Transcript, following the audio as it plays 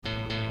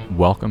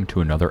Welcome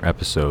to another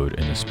episode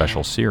in the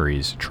special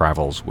series,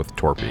 Travels with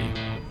Torpy.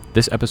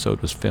 This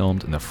episode was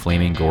filmed in the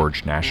Flaming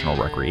Gorge National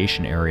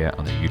Recreation Area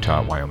on the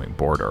Utah-Wyoming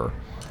border,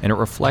 and it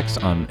reflects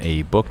on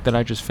a book that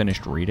I just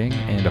finished reading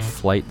and a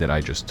flight that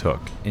I just took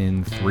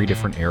in 3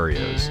 different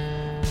areas.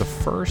 The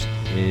first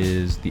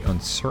is the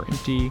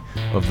uncertainty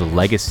of the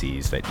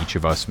legacies that each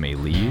of us may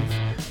leave.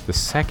 The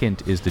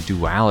second is the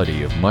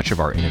duality of much of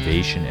our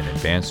innovation and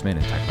advancement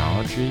in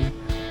technology.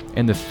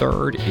 And the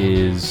third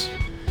is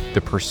the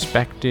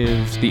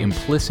perspectives, the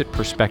implicit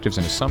perspectives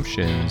and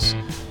assumptions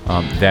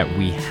that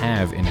we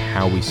have in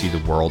how we see the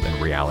world and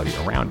reality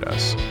around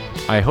us.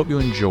 I hope you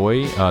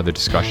enjoy the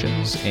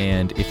discussions,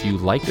 and if you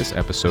like this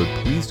episode,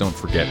 please don't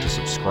forget to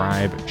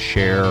subscribe,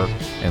 share,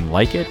 and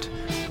like it.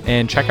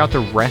 And check out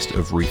the rest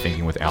of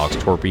Rethinking with Alex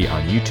Torpy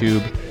on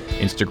YouTube,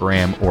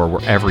 Instagram, or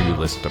wherever you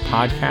listen to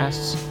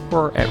podcasts,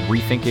 or at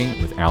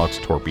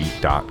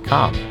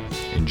rethinkingwithalextorpy.com.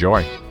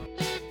 Enjoy.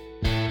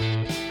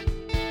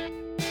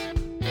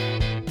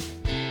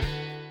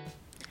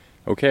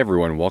 Okay,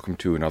 everyone, welcome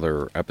to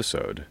another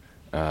episode.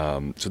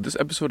 So this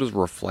episode is a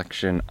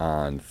reflection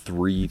on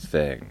 3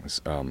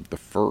 things. The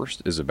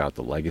first is about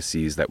the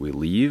legacies that we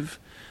leave,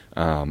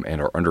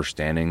 and our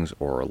understandings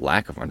or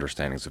lack of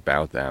understandings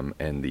about them,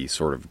 and the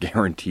sort of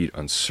guaranteed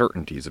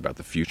uncertainties about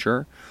the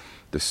future.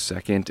 The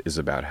second is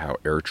about how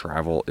air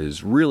travel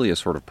is really a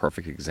sort of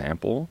perfect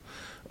example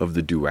of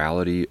the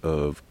duality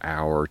of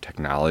our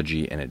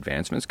technology and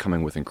advancements,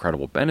 coming with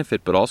incredible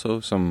benefit, but also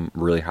some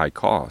really high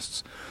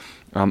costs.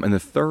 And the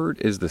third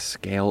is the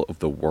scale of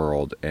the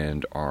world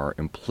and our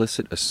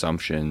implicit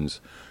assumptions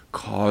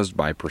caused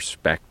by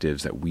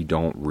perspectives that we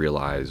don't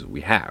realize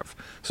we have.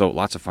 So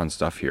lots of fun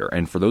stuff here.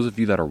 And for those of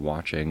you that are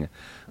watching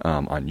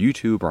on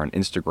YouTube or on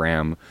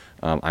Instagram,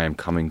 I am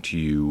coming to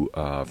you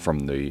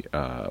from the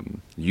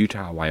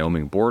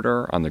Utah-Wyoming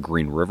border on the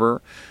Green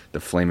River, the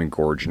Flaming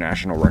Gorge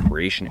National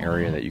Recreation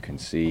Area that you can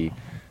see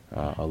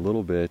a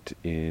little bit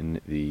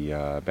in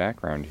the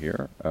background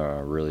here.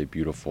 Really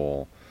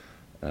beautiful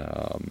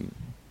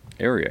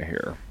area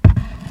here.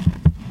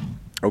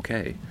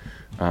 Okay.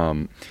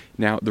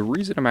 Now, the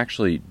reason I'm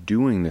actually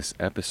doing this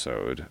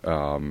episode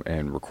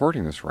and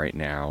recording this right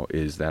now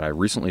is that I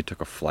recently took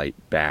a flight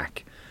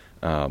back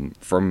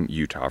from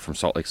Utah, from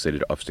Salt Lake City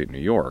to upstate New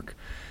York,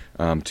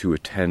 to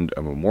attend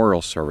a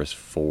memorial service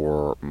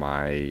for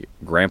my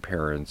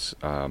grandparents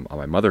on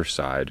my mother's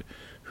side,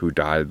 who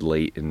died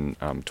late in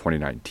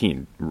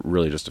 2019,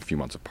 really just a few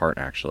months apart,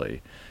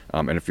 actually.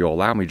 And if you'll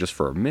allow me just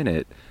for a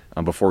minute,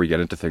 before we get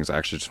into things, I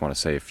actually just want to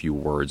say a few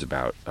words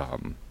about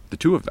the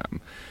 2 of them.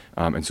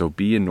 And so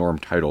Bea and Norm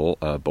Title,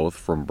 both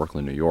from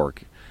Brooklyn, New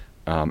York.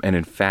 And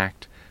in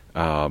fact,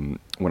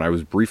 when I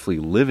was briefly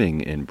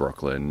living in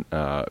Brooklyn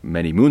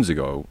many moons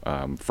ago,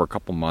 for a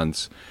couple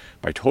months,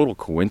 by total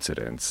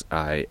coincidence,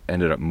 I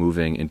ended up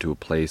moving into a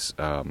place,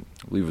 I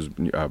believe it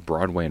was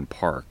Broadway and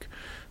Park.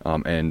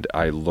 And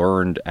I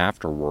learned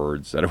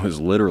afterwards that it was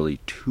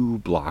literally 2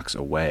 blocks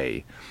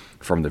away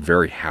from the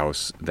very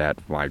house that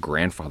my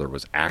grandfather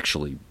was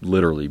actually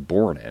literally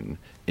born in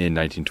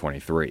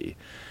 1923.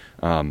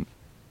 Now,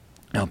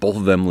 both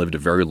of them lived a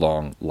very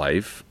long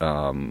life,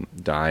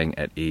 dying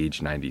at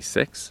age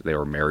 96. They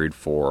were married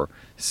for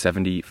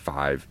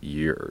 75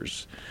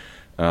 years.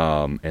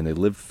 And they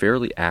lived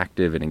fairly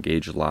active and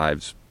engaged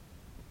lives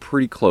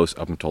pretty close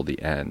up until the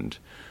end.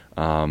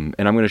 And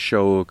I'm going to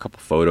show a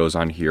couple photos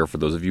on here for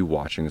those of you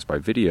watching this by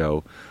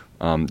video,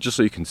 just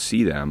so you can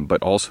see them,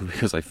 but also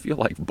because I feel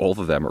like both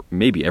of them, or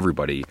maybe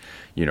everybody,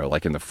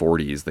 like in the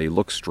 40s, they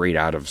look straight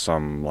out of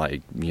some,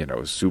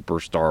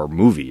 superstar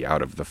movie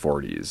out of the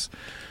 40s.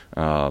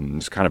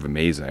 It's kind of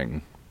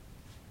amazing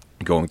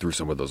going through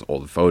some of those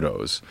old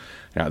photos.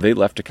 Now, they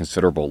left a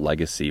considerable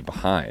legacy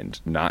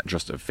behind, not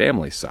just of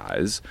family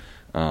size.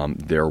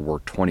 There were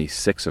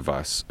 26 of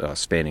us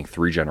spanning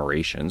 3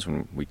 generations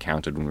when we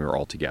counted when we were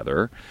all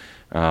together.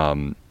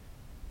 But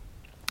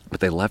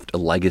they left a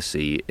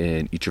legacy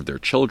in each of their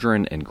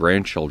children and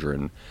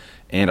grandchildren,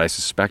 and I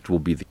suspect will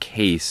be the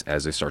case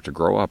as they start to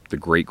grow up, the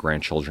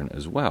great-grandchildren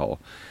as well.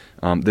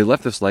 They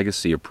left this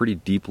legacy a pretty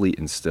deeply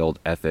instilled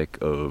ethic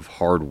of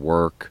hard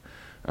work,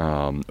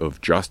 of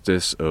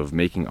justice, of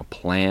making a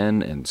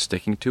plan and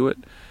sticking to it,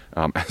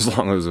 as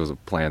long as it was a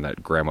plan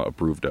that Grandma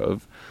approved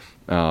of.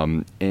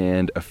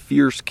 And a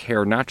fierce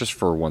care not just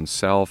for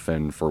oneself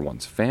and for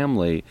one's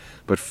family,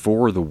 but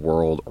for the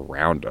world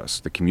around us,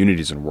 the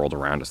communities and world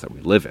around us that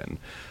we live in.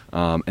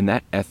 And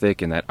that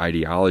ethic and that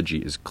ideology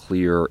is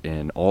clear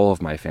in all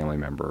of my family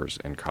members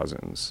and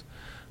cousins.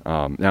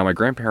 Now, my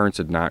grandparents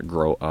did not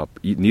grow up,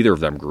 neither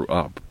of them grew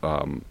up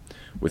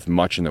with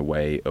much in the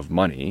way of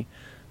money.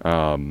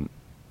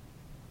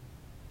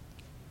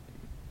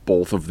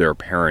 Both of their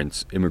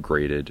parents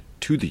immigrated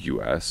to the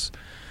U.S.,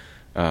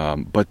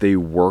 but they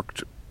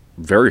worked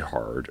very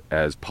hard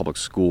as public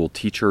school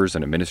teachers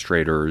and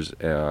administrators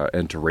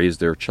and to raise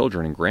their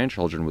children and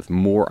grandchildren with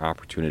more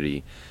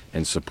opportunity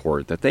and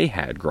support that they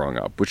had growing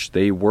up, which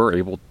they were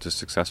able to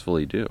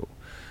successfully do.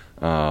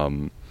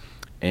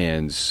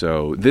 And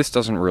so this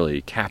doesn't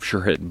really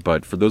capture it,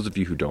 but for those of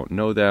you who don't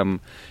know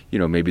them,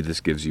 maybe this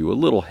gives you a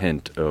little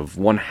hint of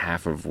one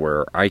half of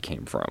where I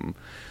came from.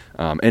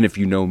 And if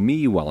you know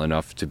me well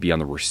enough to be on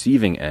the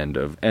receiving end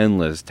of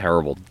endless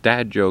terrible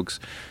dad jokes,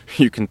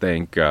 you can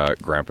thank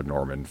Grandpa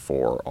Norman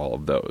for all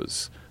of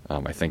those.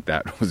 I think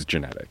that was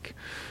genetic.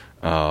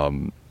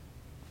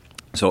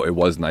 So it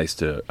was nice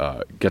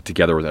to get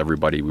together with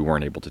everybody. We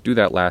weren't able to do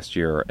that last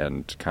year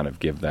and kind of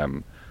give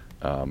them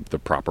the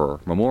proper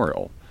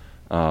memorial.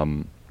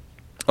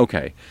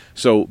 Okay,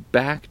 so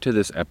back to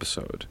this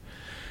episode.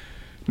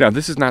 Now,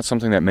 this is not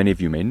something that many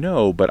of you may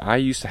know, but I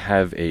used to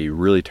have a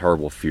really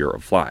terrible fear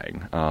of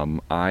flying.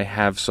 I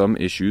have some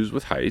issues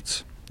with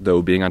heights,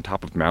 though being on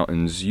top of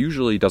mountains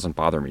usually doesn't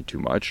bother me too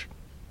much.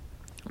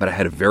 But I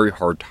had a very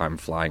hard time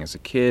flying as a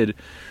kid,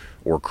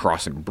 or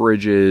crossing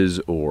bridges,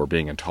 or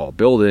being in tall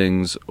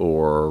buildings,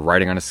 or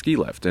riding on a ski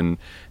lift. And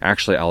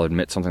actually, I'll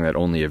admit something that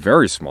only a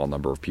very small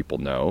number of people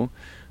know,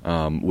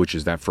 which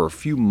is that for a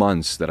few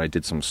months that I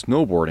did some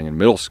snowboarding in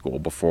middle school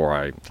before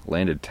I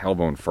landed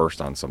tailbone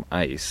first on some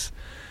ice.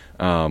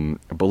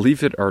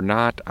 Believe it or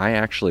not, I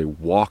actually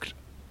walked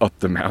up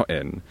the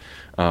mountain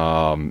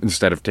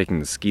instead of taking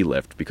the ski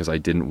lift because I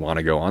didn't want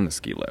to go on the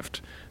ski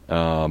lift.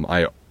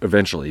 I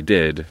eventually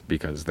did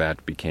because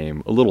that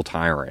became a little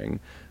tiring.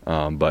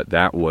 But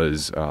that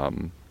was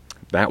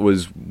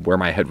where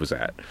my head was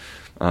at.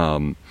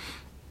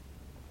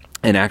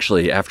 And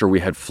actually, after we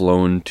had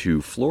flown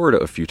to Florida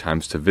a few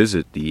times to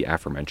visit the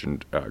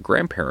aforementioned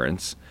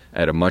grandparents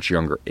at a much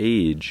younger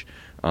age,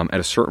 at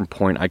a certain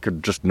point, I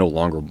could just no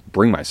longer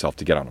bring myself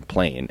to get on a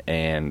plane.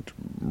 And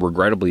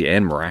regrettably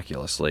and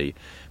miraculously,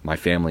 my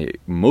family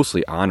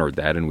mostly honored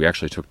that, and we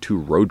actually took 2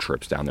 road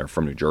trips down there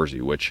from New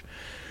Jersey, which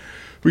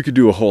we could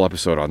do a whole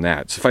episode on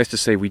that. Suffice to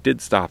say, we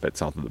did stop at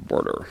south of the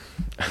border.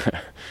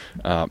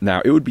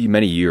 Now, it would be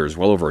many years,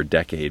 well over a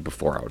decade,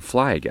 before I would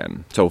fly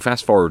again. So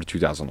fast forward to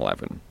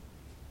 2011.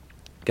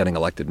 Getting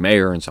elected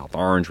mayor in South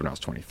Orange when I was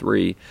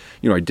 23.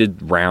 I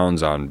did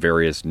rounds on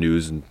various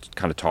news and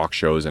kind of talk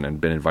shows and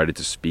had been invited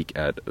to speak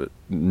at a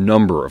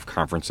number of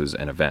conferences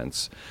and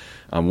events.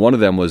 One of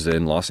them was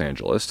in Los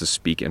Angeles to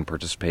speak and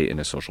participate in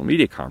a social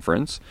media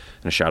conference.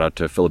 And a shout out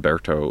to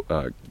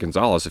Filiberto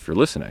Gonzalez if you're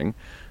listening.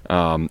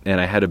 And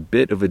I had a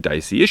bit of a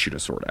dicey issue to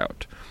sort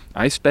out.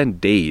 I spent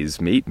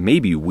days,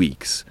 maybe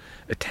weeks,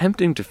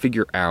 attempting to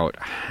figure out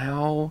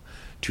how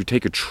to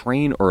take a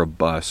train or a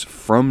bus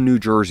from New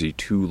Jersey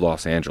to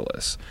Los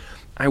Angeles.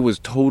 I was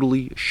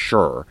totally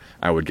sure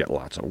I would get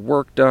lots of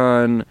work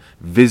done,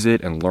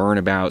 visit and learn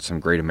about some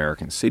great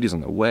American cities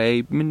on the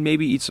way, and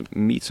maybe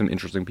meet some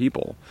interesting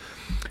people.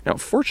 Now,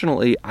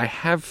 fortunately, I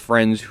have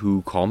friends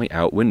who call me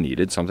out when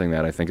needed, something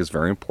that I think is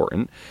very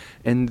important,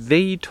 and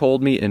they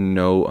told me in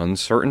no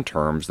uncertain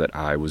terms that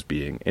I was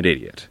being an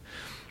idiot.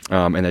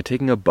 And that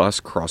taking a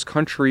bus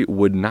cross-country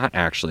would not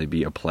actually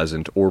be a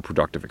pleasant or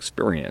productive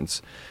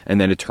experience.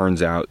 And then it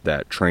turns out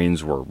that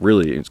trains were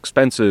really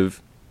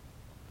expensive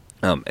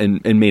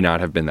and may not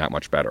have been that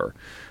much better.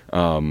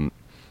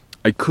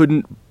 I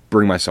couldn't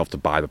bring myself to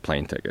buy the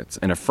plane tickets.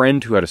 And a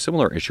friend who had a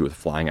similar issue with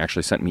flying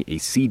actually sent me a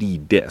CD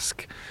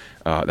disc.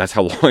 That's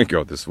how long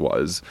ago this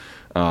was.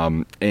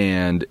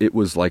 And it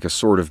was like a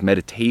sort of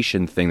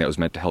meditation thing that was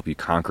meant to help you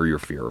conquer your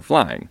fear of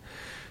flying.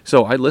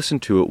 So I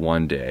listened to it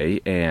one day,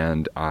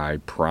 and I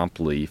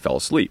promptly fell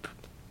asleep.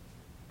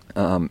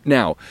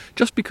 Now,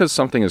 just because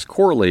something is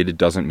correlated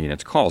doesn't mean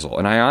it's causal,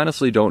 and I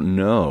honestly don't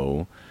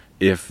know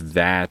if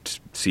that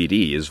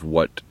CD is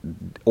what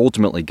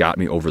ultimately got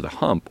me over the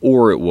hump,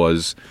 or it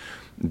was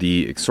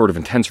the sort of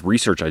intense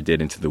research I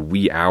did into the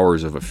wee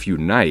hours of a few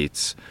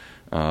nights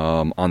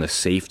on the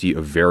safety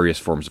of various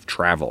forms of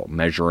travel,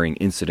 measuring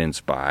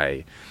incidents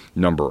by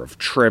number of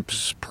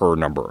trips, per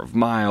number of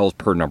miles,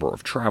 per number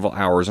of travel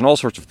hours, and all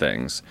sorts of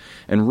things,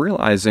 and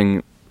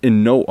realizing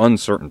in no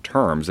uncertain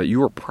terms that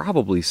you are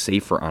probably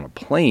safer on a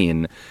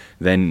plane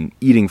than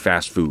eating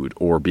fast food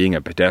or being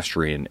a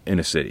pedestrian in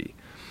a city.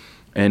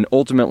 And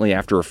ultimately,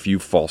 after a few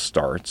false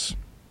starts,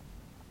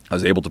 I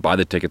was able to buy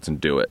the tickets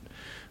and do it.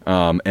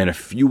 And a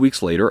few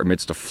weeks later,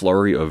 amidst a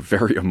flurry of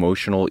very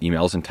emotional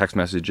emails and text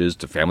messages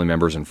to family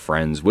members and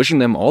friends, wishing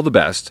them all the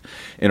best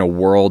in a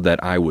world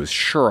that I was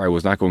sure I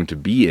was not going to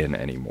be in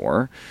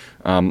anymore,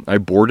 I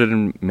boarded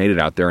and made it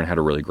out there and had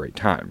a really great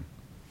time.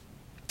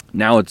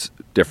 Now it's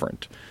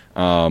different.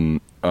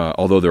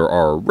 Although there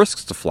are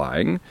risks to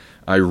flying,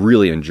 I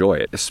really enjoy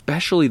it,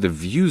 especially the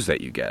views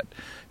that you get.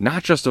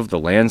 Not just of the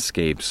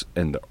landscapes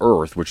and the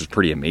earth, which is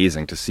pretty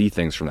amazing to see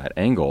things from that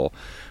angle,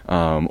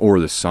 or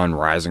the sun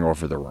rising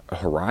over the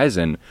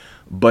horizon,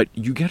 but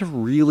you get a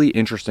really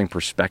interesting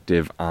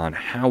perspective on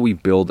how we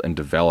build and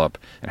develop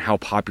and how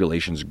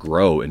populations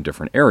grow in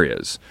different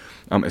areas,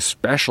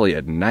 especially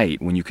at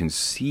night when you can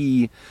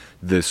see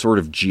the sort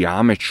of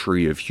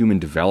geometry of human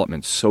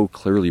development so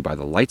clearly by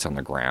the lights on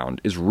the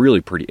ground is really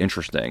pretty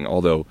interesting,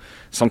 although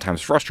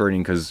sometimes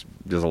frustrating because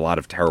there's a lot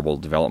of terrible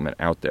development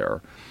out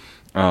there.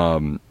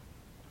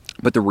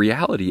 But the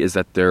reality is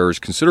that there's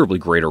considerably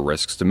greater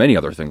risks to many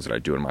other things that I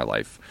do in my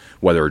life,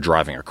 whether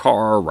driving a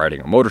car,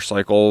 riding a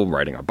motorcycle,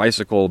 riding a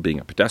bicycle, being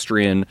a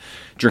pedestrian,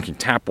 drinking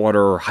tap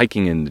water,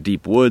 hiking in the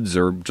deep woods,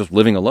 or just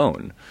living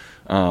alone.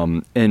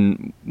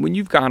 And when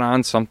you've got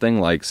on something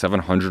like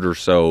 700 or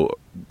so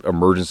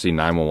emergency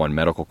 911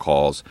 medical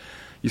calls,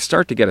 you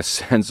start to get a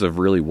sense of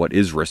really what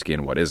is risky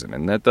and what isn't.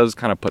 And that does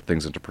kind of put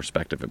things into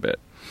perspective a bit.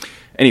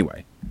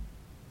 Anyway,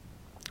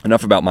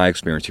 enough about my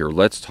experience here.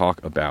 Let's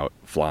talk about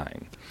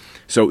flying.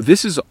 So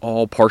this is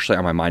all partially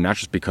on my mind, not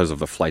just because of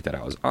the flight that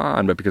I was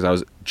on, but because I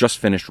was just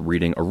finished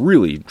reading a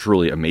really,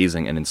 truly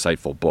amazing and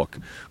insightful book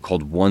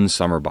called One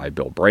Summer by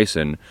Bill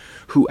Bryson,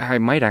 who I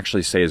might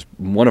actually say is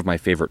one of my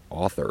favorite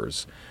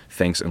authors,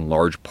 thanks in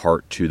large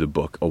part to the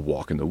book A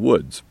Walk in the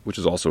Woods, which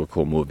is also a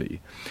cool movie.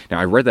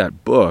 Now, I read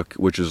that book,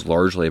 which is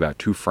largely about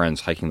two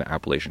friends hiking the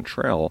Appalachian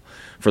Trail,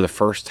 for the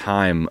first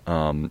time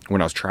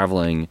when I was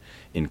traveling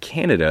in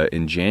Canada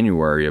in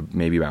January,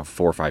 maybe about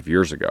 4 or 5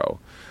 years ago.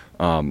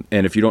 And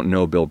if you don't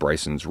know Bill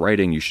Bryson's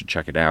writing, you should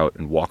check it out.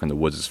 And Walk in the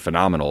Woods is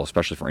phenomenal,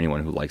 especially for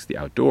anyone who likes the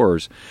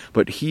outdoors.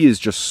 But he is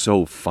just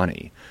so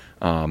funny.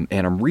 And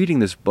I'm reading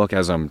this book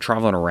as I'm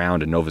traveling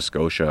around in Nova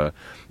Scotia.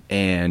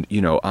 And, you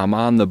know, I'm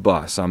on the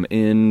bus, I'm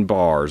in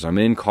bars, I'm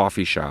in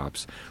coffee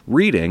shops,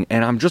 reading,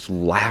 and I'm just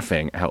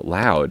laughing out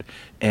loud.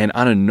 And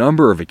on a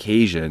number of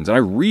occasions, and I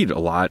read a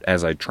lot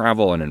as I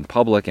travel and in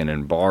public and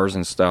in bars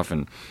and stuff.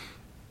 And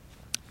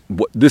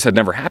this had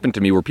never happened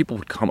to me, where people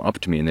would come up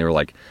to me and they were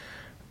like,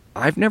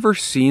 I've never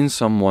seen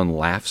someone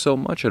laugh so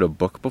much at a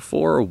book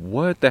before.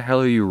 What the hell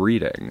are you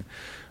reading?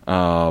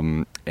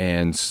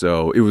 And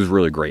so it was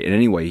really great. And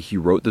anyway, he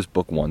wrote this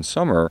book one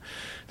summer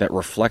that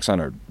reflects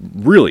on a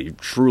really,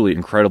 truly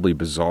incredibly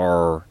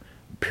bizarre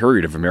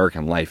period of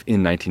American life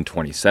in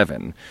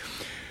 1927.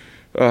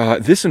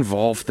 This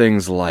involved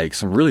things like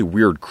some really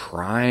weird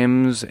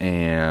crimes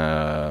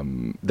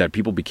and that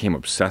people became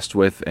obsessed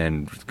with,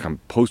 and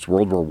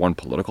post-World War I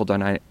political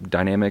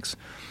dynamics.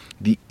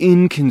 The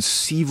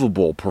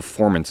inconceivable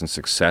performance and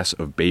success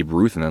of Babe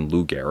Ruth and then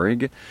Lou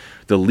Gehrig,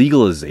 the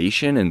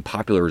legalization and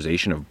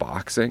popularization of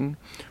boxing,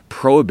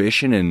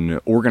 prohibition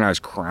and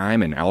organized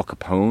crime and Al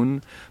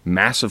Capone,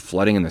 massive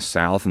flooding in the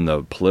South, and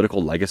the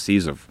political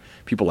legacies of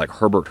people like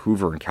Herbert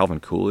Hoover and Calvin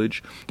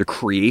Coolidge, the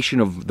creation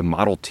of the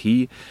Model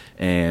T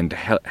and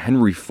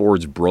Henry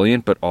Ford's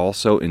brilliant but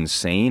also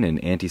insane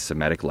and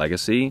anti-Semitic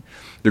legacy,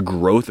 the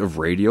growth of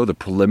radio, the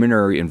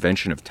preliminary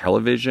invention of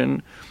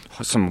television,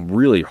 some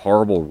really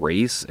horrible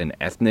race and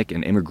ethnic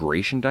and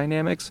immigration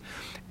dynamics,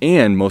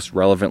 and most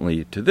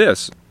relevantly to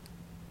this,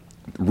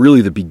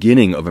 really the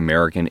beginning of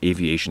American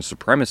aviation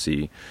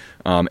supremacy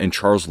and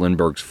Charles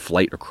Lindbergh's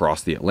flight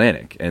across the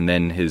Atlantic, and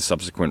then his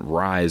subsequent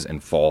rise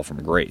and fall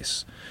from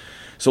grace.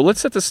 So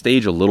let's set the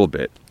stage a little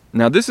bit.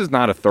 Now, this is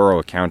not a thorough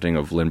accounting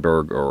of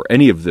Lindbergh or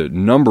any of the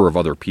number of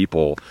other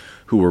people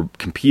who were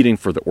competing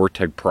for the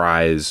Orteig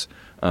Prize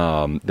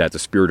that the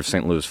Spirit of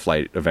St. Louis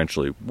flight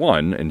eventually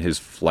won in his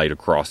flight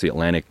across the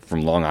Atlantic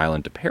from Long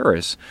Island to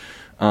Paris.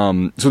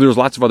 So there's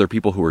lots of other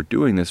people who are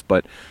doing this,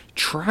 but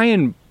try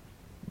and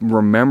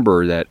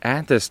remember that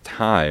at this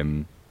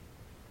time,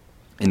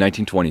 in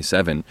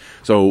 1927,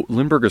 so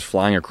Lindbergh is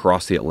flying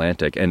across the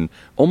Atlantic, and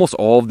almost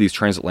all of these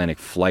transatlantic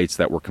flights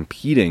that were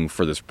competing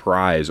for this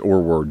prize or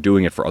were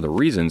doing it for other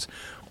reasons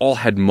all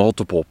had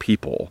multiple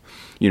people.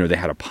 You know, they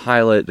had a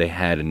pilot, they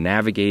had a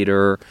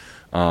navigator,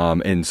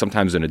 and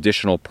sometimes an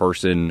additional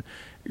person,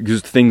 because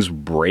things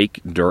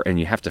break and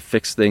you have to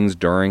fix things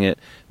during it,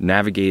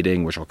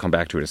 navigating, which I'll come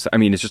back to. I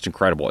mean, it's just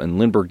incredible. And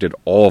Lindbergh did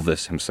all of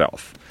this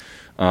himself.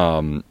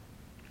 And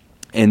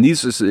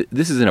this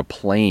is in a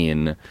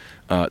plane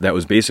that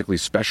was basically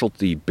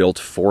specialty built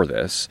for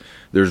this.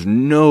 There's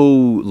no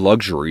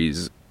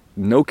luxuries,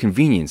 no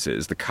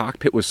conveniences. The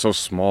cockpit was so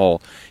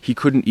small, he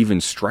couldn't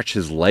even stretch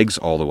his legs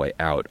all the way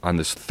out on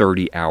this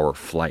 30-hour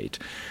flight.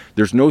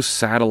 There's no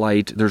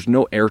satellite. There's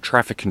no air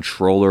traffic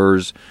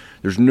controllers.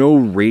 There's no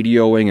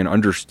radioing and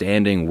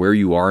understanding where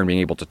you are and being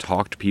able to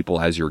talk to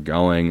people as you're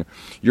going.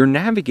 You're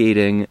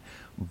navigating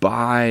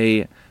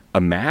by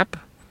a map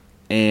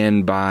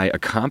and by a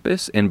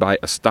compass and by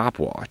a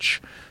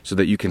stopwatch so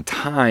that you can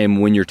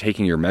time when you're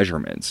taking your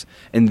measurements.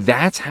 And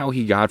that's how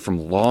he got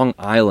from Long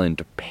Island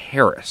to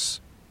Paris.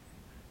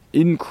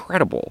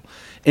 Incredible.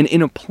 And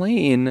in a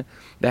plane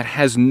that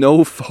has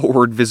no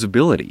forward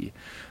visibility,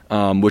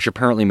 which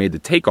apparently made the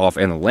takeoff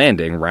and the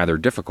landing rather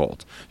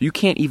difficult. You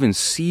can't even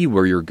see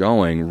where you're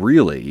going,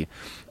 really.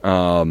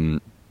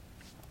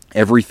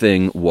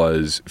 Everything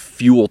was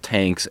fuel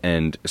tanks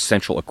and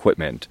essential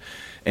equipment.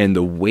 And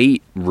the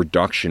weight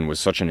reduction was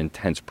such an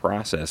intense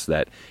process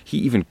that he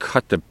even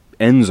cut the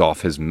ends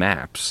off his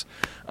maps.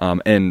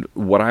 And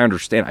what I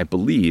understand, I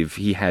believe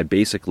he had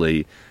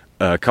basically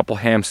a couple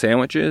ham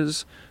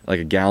sandwiches, like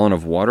a gallon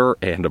of water,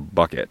 and a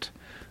bucket.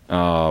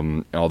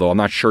 Although I'm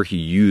not sure he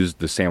used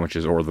the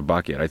sandwiches or the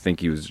bucket. I think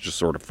he was just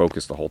sort of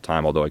focused the whole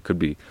time, although I could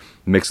be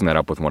mixing that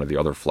up with one of the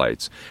other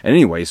flights. And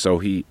anyway, so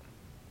he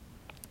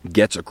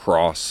gets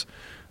across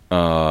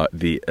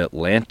the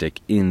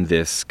Atlantic in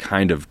this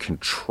kind of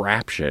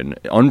contraption,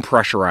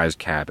 unpressurized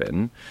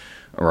cabin,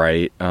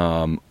 right,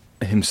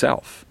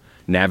 himself,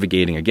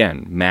 navigating,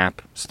 again,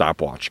 map,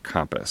 stopwatch,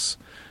 compass,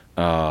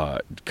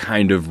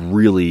 kind of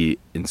really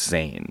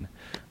insane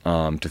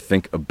to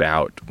think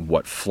about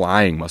what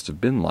flying must have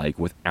been like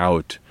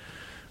without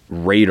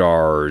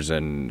radars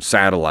and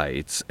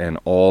satellites and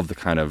all of the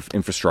kind of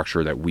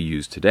infrastructure that we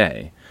use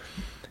today.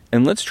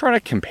 And let's try to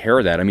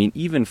compare that. I mean,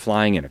 even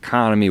flying in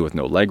economy with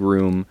no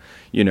legroom,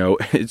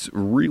 it's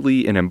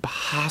really an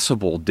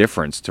impossible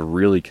difference to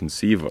really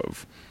conceive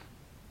of.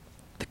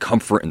 The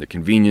comfort and the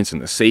convenience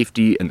and the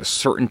safety and the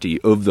certainty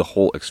of the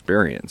whole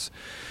experience,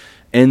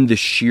 and the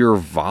sheer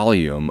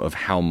volume of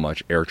how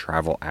much air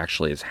travel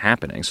actually is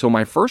happening. So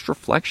my first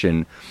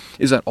reflection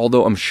is that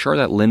although I'm sure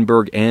that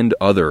Lindbergh and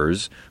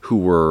others who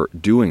were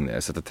doing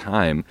this at the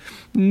time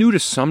knew to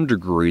some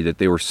degree that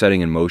they were setting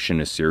in motion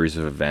a series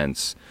of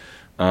events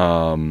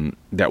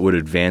that would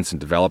advance and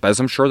develop, as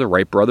I'm sure the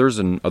Wright brothers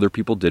and other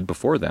people did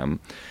before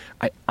them,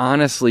 I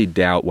honestly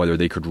doubt whether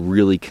they could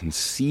really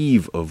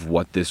conceive of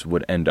what this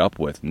would end up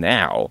with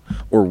now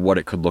or what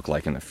it could look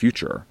like in the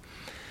future.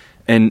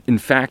 And in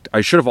fact,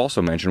 I should have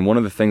also mentioned one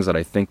of the things that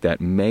I think that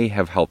may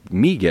have helped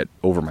me get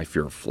over my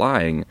fear of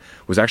flying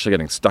was actually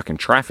getting stuck in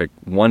traffic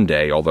one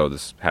day, although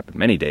this happened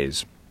many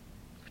days,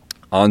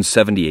 on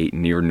 78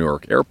 near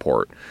Newark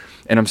Airport.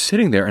 And I'm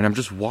sitting there and I'm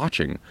just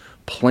watching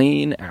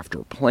plane after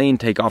plane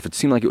take off. It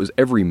seemed like it was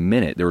every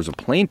minute there was a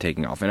plane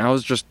taking off. And I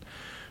was just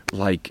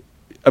like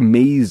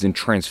amazed and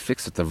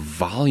transfixed at the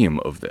volume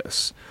of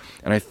this.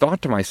 And I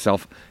thought to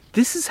myself,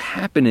 this is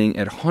happening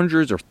at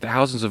hundreds or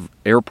thousands of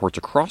airports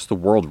across the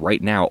world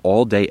right now,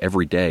 all day,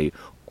 every day,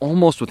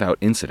 almost without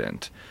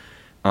incident.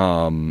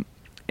 And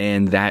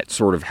that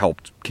sort of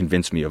helped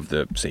convince me of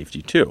the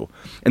safety too.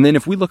 And then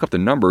if we look up the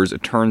numbers,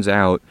 it turns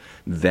out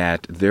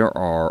that there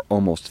are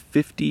almost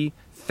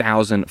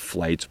 50,000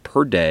 flights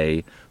per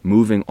day,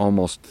 moving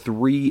almost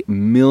 3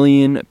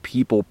 million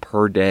people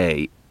per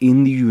day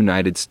in the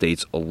United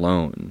States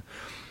alone.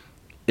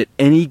 At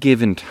any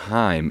given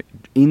time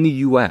in the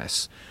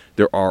U.S.,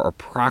 there are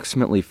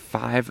approximately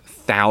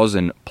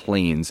 5,000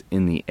 planes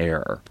in the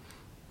air.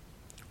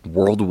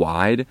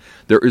 Worldwide,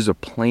 there is a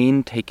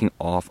plane taking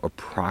off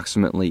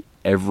approximately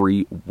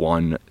every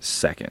 1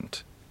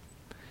 second.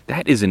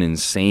 That is an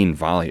insane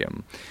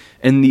volume.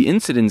 And the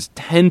incidents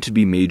tend to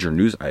be major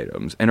news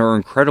items and are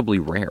incredibly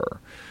rare.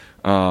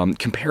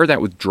 Compare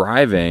that with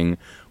driving,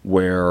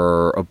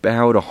 where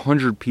about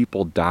 100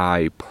 people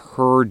die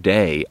per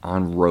day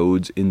on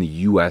roads in the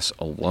U.S.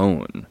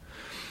 alone.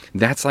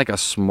 That's like a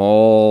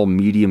small,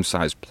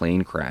 medium-sized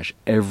plane crash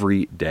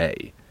every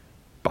day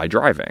by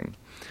driving.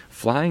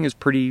 Flying is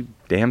pretty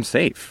damn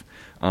safe,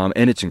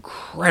 and it's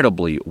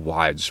incredibly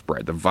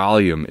widespread. The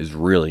volume is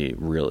really,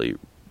 really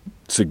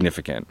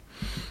significant.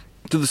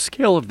 So the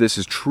scale of this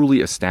is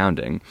truly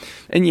astounding.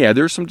 And yeah,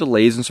 there's some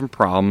delays and some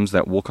problems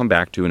that we'll come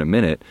back to in a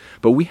minute,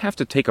 but we have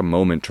to take a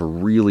moment to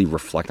really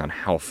reflect on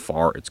how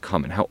far it's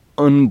come and how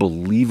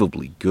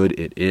unbelievably good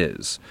it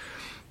is.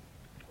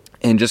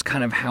 And just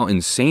kind of how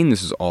insane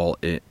this is all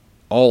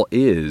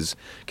is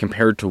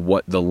compared to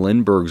what the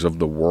Lindberghs of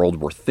the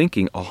world were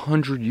thinking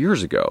 100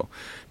 years ago.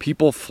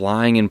 People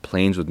flying in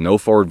planes with no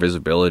forward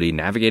visibility,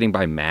 navigating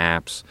by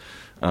maps,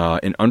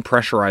 an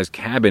unpressurized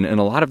cabin. And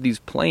a lot of these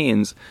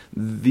planes,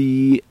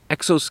 the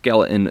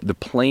exoskeleton, the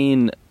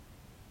plane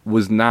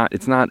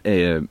it's not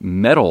a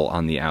metal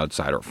on the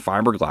outside or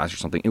fiberglass or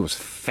something. It was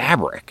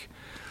fabric.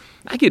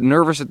 I get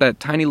nervous at that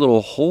tiny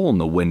little hole in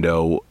the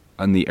window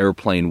on the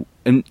airplane,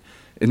 in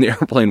the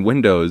airplane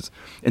windows,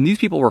 and these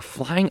people were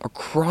flying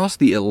across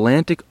the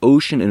Atlantic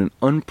Ocean in an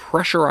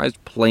unpressurized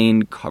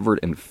plane covered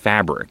in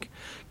fabric,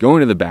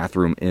 going to the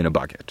bathroom in a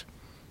bucket.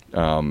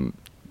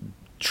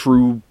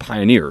 True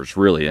pioneers,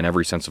 really, in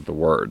every sense of the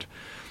word.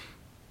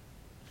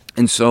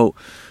 And so,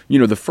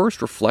 the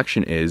first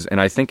reflection is,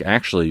 and I think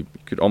actually you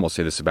could almost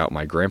say this about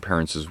my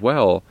grandparents as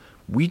well,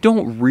 we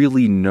don't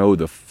really know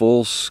the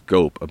full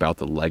scope about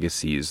the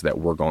legacies that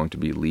we're going to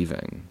be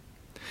leaving.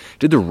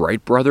 Did the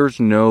Wright brothers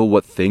know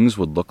what things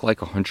would look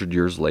like 100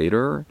 years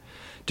later?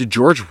 Did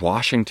George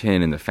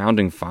Washington and the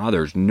Founding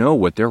Fathers know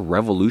what their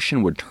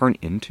revolution would turn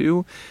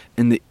into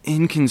and the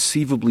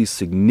inconceivably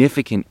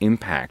significant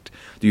impact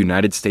the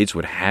United States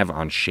would have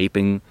on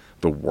shaping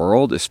the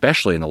world,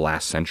 especially in the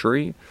last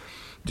century?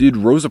 Did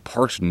Rosa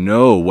Parks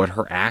know what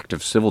her act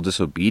of civil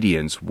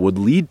disobedience would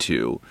lead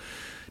to?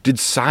 Did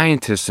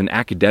scientists and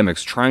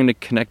academics trying to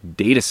connect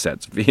data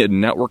sets via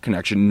network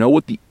connection know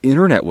what the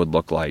internet would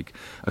look like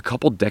a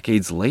couple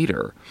decades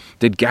later?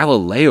 Did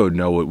Galileo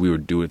know what we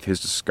would do with his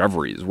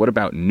discoveries? What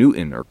about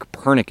Newton or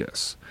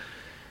Copernicus?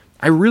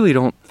 I really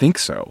don't think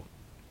so.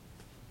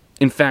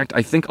 In fact,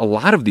 I think a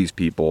lot of these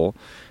people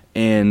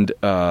and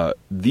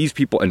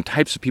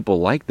types of people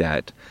like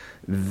that,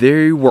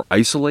 They were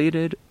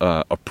isolated,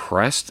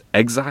 oppressed,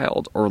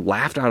 exiled, or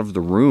laughed out of the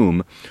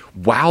room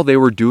while they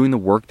were doing the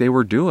work they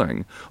were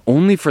doing,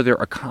 only for their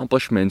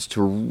accomplishments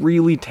to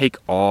really take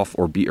off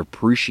or be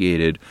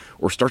appreciated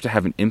or start to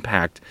have an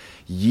impact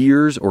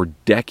years or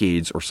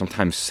decades or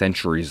sometimes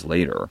centuries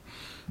later.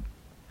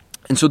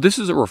 And so this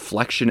is a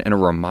reflection and a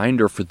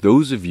reminder for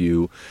those of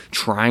you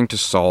trying to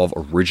solve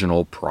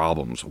original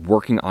problems,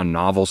 working on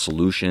novel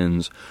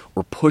solutions,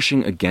 or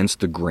pushing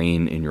against the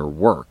grain in your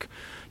work.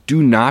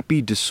 Do not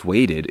be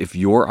dissuaded if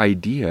your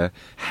idea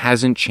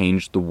hasn't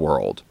changed the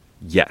world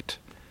yet.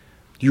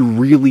 You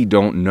really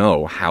don't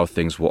know how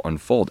things will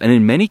unfold. And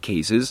in many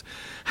cases,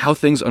 how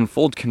things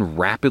unfold can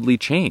rapidly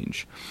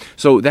change.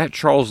 So that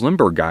Charles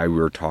Lindbergh guy we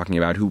were talking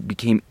about, who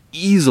became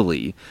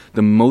easily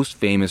the most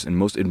famous and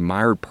most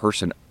admired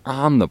person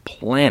on the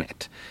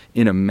planet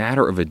in a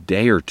matter of a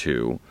day or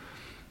two,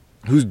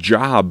 whose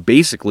job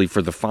basically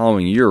for the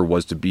following year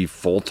was to be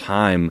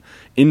full-time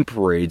in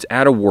parades,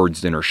 at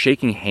awards dinner,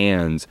 shaking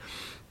hands.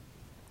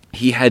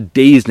 He had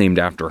days named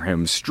after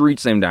him,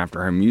 streets named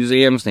after him,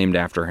 museums named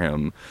after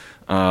him.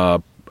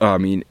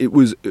 It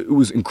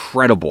was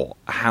incredible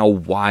how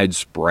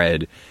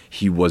widespread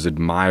he was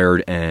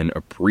admired and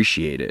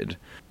appreciated.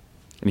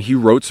 And he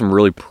wrote some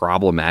really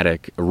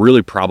problematic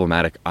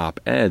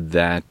op-ed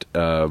that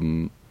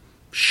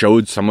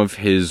showed some of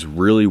his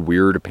really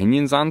weird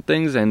opinions on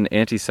things and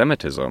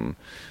anti-Semitism.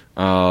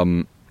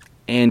 And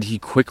he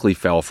quickly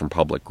fell from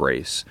public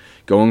grace,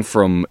 going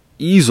from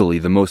easily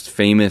the most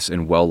famous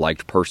and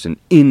well-liked person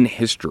in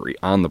history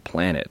on the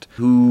planet,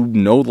 who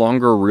no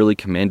longer really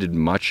commanded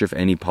much, if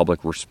any,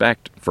 public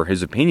respect for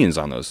his opinions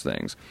on those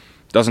things.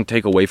 Doesn't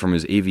take away from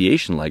his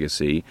aviation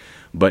legacy,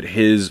 but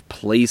his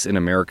place in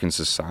American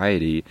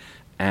society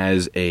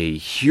as a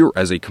hero,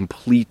 as a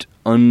complete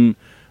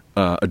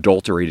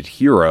unadulterated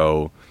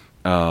hero,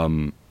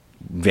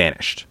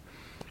 vanished.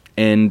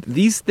 And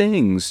these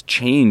things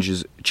change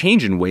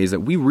in ways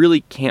that we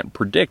really can't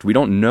predict. We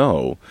don't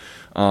know.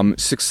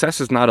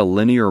 Success is not a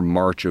linear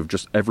march of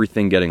just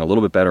everything getting a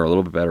little bit better, a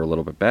little bit better, a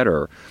little bit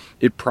better.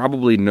 It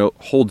probably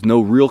holds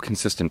no real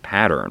consistent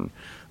pattern.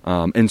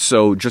 And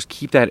so just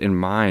keep that in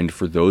mind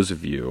for those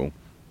of you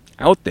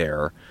out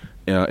there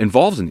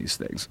involved in these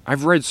things.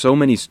 I've read so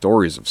many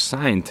stories of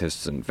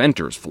scientists,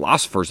 inventors,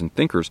 philosophers, and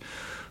thinkers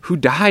who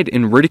died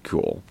in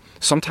ridicule,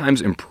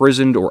 sometimes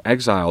imprisoned or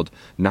exiled,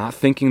 not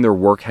thinking their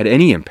work had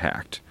any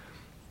impact,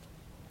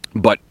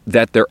 but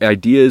that their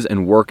ideas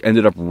and work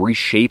ended up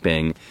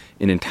reshaping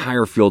an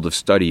entire field of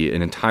study,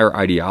 an entire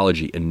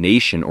ideology, a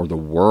nation, or the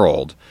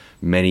world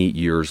many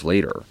years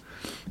later.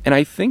 And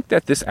I think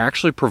that this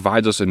actually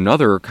provides us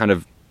another kind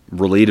of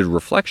related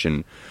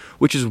reflection,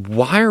 which is,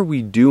 why are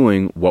we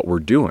doing what we're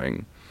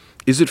doing?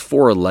 Is it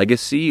for a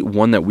legacy,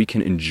 one that we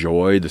can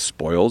enjoy the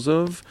spoils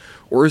of?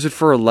 Or is it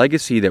for a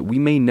legacy that we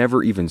may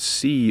never even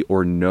see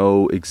or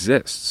know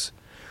exists?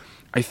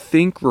 I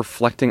think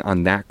reflecting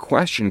on that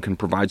question can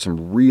provide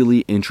some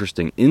really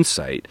interesting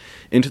insight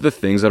into the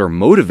things that are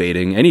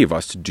motivating any of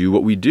us to do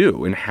what we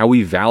do and how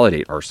we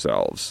validate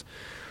ourselves.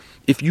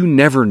 If you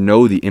never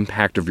know the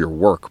impact of your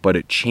work, but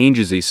it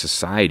changes a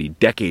society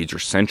decades or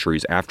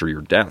centuries after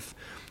your death,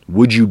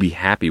 would you be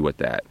happy with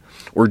that?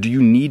 Or do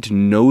you need to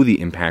know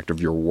the impact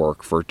of your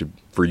work for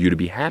you to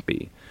be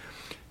happy?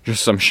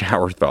 Just some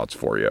shower thoughts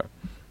for you.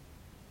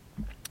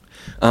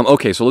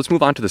 Okay, so let's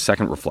move on to the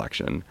second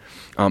reflection.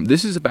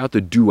 This is about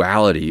the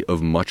duality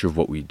of much of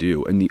what we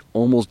do and the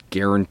almost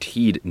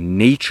guaranteed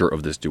nature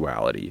of this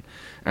duality,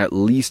 at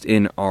least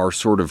in our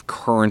sort of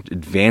current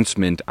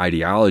advancement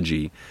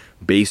ideology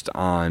based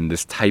on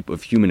this type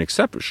of human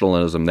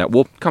exceptionalism that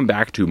we'll come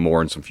back to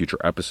more in some future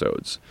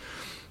episodes.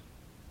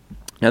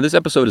 Now, this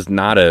episode is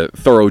not a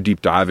thorough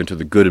deep dive into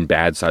the good and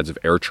bad sides of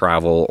air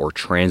travel or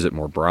transit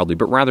more broadly,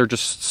 but rather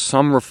just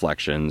some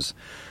reflections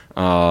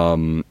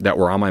that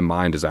were on my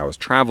mind as I was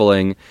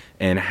traveling,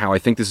 and how I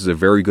think this is a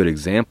very good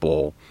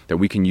example that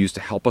we can use to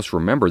help us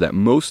remember that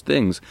most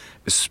things,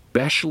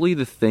 especially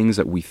the things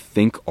that we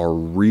think are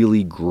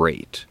really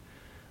great,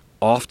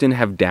 often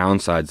have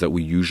downsides that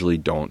we usually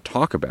don't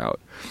talk about.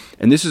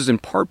 And this is in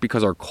part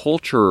because our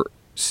culture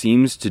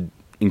seems to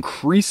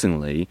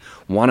increasingly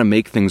want to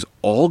make things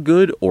all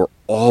good or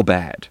all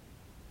bad.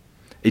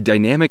 A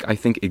dynamic, I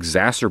think,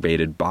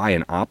 exacerbated by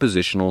an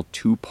oppositional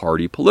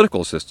two-party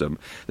political system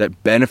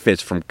that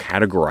benefits from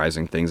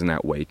categorizing things in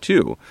that way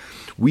too.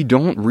 We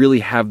don't really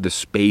have the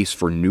space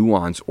for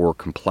nuance or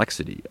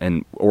complexity,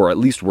 or at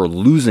least we're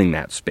losing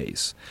that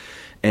space.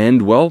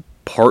 And, well,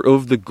 part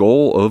of the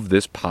goal of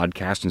this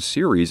podcast and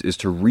series is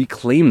to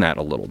reclaim that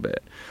a little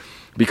bit.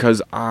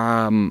 Because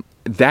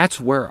that's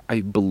where I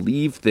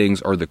believe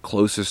things are the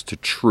closest to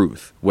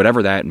truth,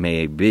 whatever that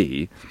may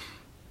be.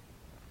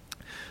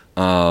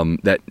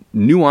 That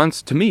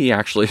nuance, to me,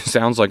 actually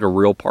sounds like a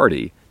real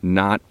party,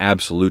 not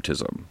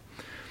absolutism.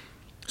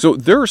 So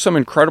there are some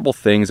incredible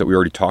things that we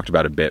already talked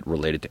about a bit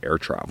related to air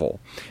travel.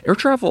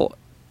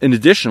 And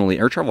additionally,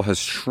 air travel has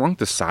shrunk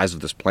the size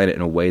of this planet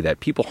in a way that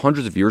people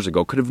hundreds of years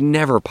ago could have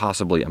never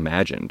possibly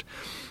imagined.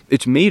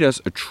 It's made us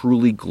a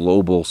truly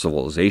global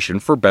civilization,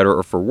 for better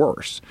or for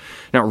worse.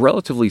 Now,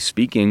 relatively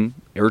speaking,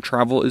 air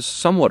travel is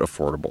somewhat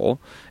affordable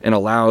and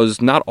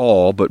allows not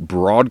all, but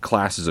broad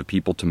classes of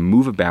people to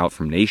move about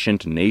from nation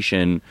to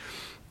nation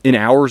in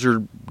hours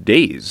or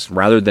days,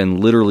 rather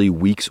than literally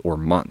weeks or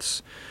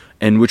months,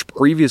 and which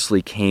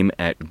previously came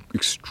at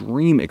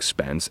extreme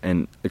expense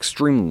and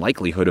extreme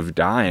likelihood of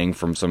dying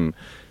from some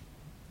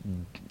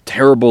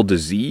terrible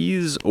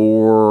disease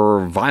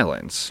or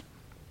violence.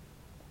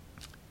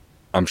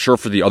 I'm sure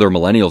for the other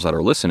millennials that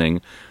are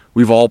listening,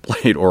 we've all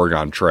played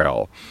Oregon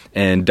Trail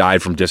and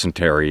died from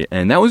dysentery,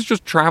 and that was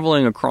just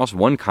traveling across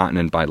one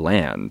continent by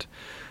land.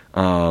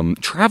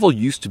 Travel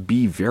used to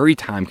be very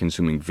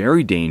time-consuming,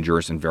 very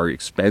dangerous, and very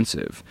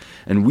expensive,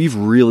 and we've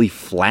really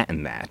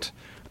flattened that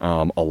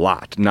a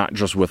lot, not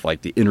just with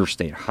like the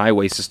interstate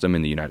highway system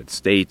in the United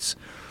States,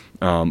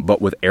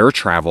 but with air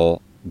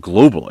travel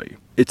globally.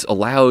 It's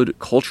allowed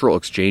cultural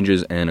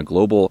exchanges and a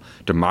global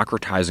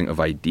democratizing of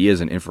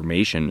ideas and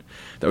information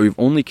that we've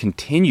only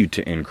continued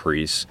to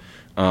increase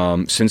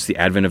since the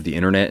advent of the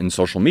internet and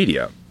social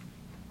media.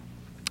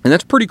 And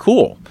that's pretty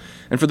cool.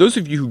 And for those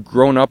of you who've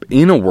grown up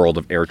in a world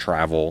of air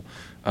travel,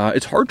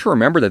 it's hard to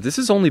remember that this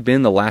has only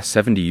been the last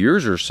 70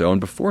 years or so, and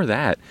before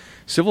that,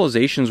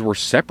 civilizations were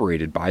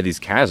separated by these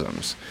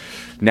chasms.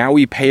 Now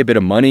we pay a bit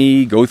of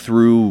money, go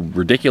through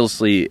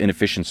ridiculously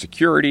inefficient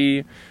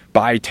security,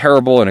 buy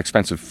terrible and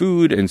expensive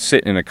food, and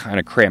sit in a kind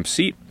of cramped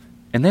seat,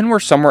 and then we're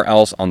somewhere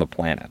else on the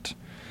planet.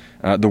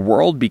 The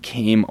world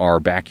became our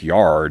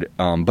backyard,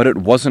 but it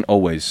wasn't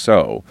always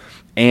so,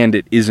 and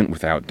it isn't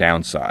without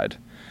downside.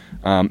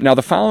 Now,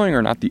 the following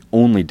are not the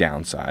only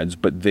downsides,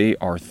 but they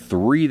are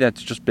three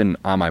that's just been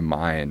on my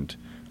mind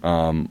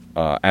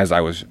as I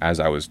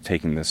was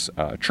taking this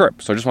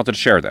trip. So I just wanted to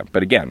share them.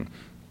 But again,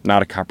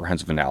 not a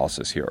comprehensive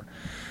analysis here.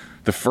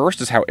 The first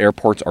is how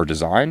airports are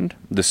designed.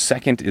 The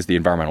second is the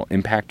environmental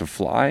impact of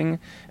flying.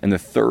 And the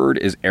third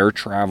is air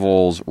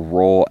travel's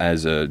role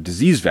as a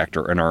disease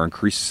vector and our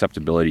increased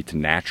susceptibility to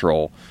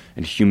natural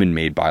and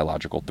human-made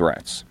biological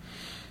threats.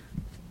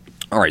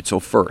 All right, so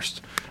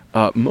first,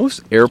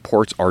 most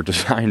airports are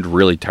designed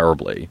really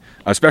terribly,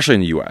 especially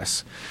in the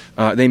U.S.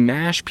 They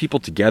mash people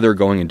together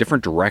going in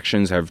different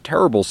directions, have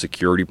terrible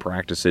security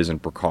practices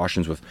and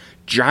precautions with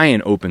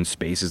giant open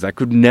spaces that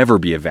could never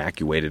be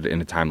evacuated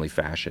in a timely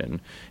fashion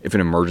if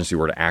an emergency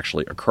were to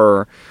actually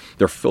occur.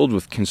 They're filled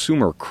with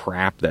consumer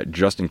crap that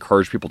just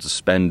encourage people to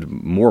spend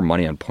more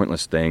money on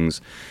pointless things.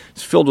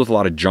 It's filled with a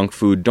lot of junk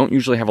food, don't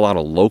usually have a lot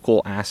of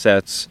local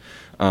assets,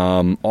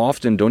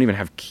 often don't even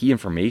have key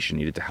information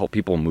needed to help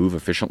people move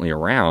efficiently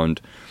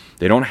around.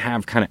 They don't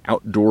have kind of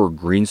outdoor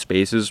green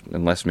spaces,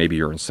 unless maybe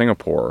you're in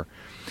Singapore.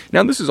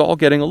 Now, this is all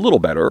getting a little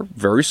better,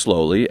 very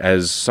slowly,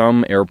 as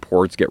some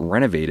airports get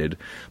renovated.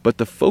 But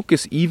the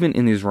focus, even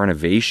in these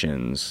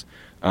renovations,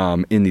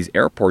 in these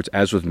airports,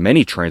 as with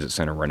many transit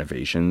center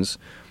renovations,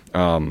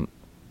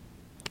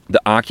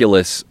 the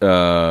Oculus,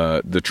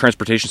 the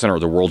Transportation Center, or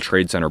the World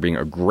Trade Center being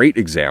a great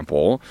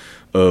example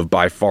of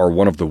by far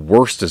one of the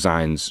worst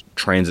designed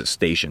transit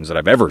stations that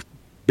I've ever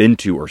been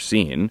to or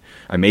seen.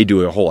 I may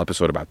do a whole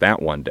episode about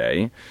that one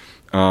day.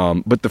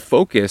 But the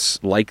focus,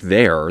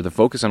 the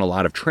focus on a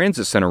lot of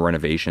transit center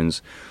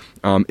renovations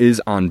is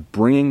on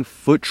bringing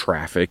foot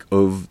traffic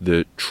of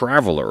the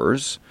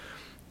travelers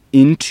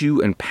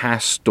into and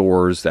past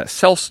stores that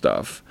sell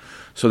stuff,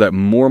 so that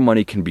more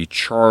money can be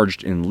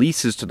charged in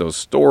leases to those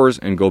stores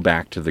and go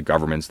back to the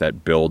governments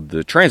that build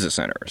the transit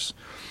centers.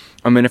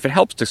 I mean, if it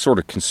helps to sort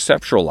of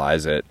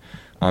conceptualize it,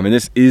 and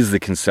this is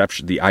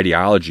the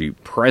ideology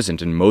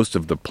present in most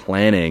of the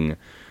planning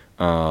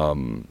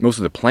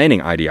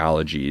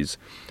ideologies,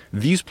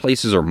 these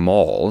places are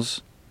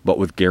malls, but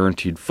with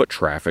guaranteed foot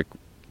traffic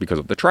because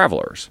of the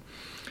travelers.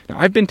 Now,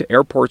 I've been to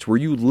airports where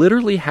you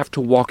literally have to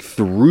walk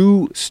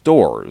through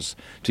stores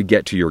to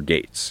get to your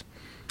gates.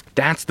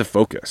 That's the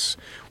focus,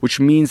 which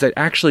means that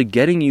actually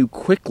getting you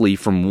quickly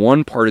from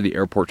one part of the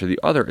airport to the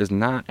other is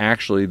not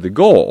actually the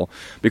goal,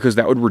 because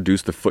that would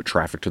reduce the foot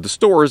traffic to the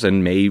stores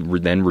and may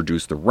then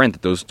reduce the rent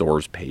that those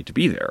stores pay to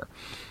be there.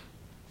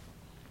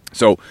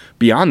 So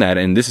beyond that,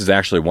 and this is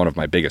actually one of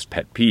my biggest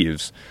pet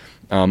peeves,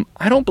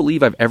 I don't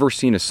believe I've ever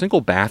seen a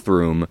single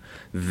bathroom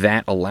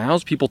that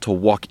allows people to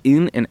walk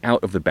in and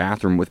out of the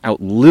bathroom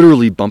without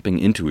literally bumping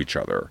into each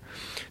other.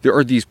 There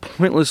are these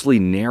pointlessly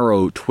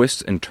narrow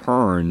twists and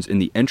turns in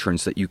the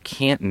entrance that you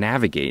can't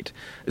navigate,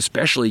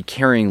 especially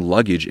carrying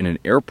luggage in an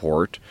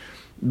airport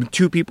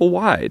 2 people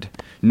wide.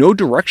 No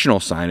directional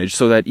signage,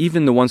 so that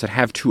even the ones that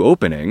have 2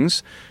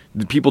 openings,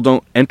 the people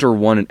don't enter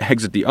one and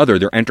exit the other.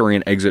 They're entering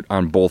and exit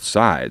on both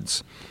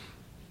sides.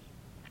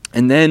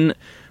 And then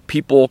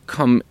people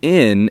come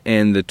in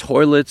and the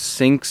toilets,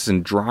 sinks,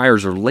 and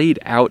dryers are laid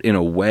out in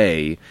a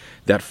way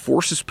that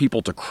forces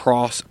people to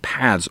cross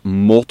paths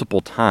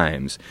multiple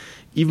times,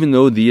 even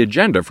though the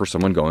agenda for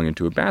someone going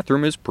into a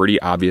bathroom is pretty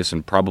obvious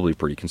and probably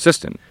pretty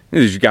consistent.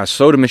 You've got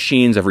soda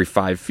machines every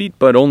 5 feet,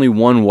 but only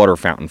one water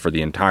fountain for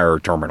the entire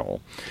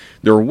terminal.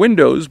 There are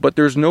windows, but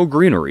there's no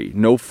greenery,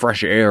 no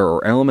fresh air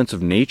or elements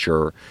of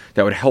nature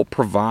that would help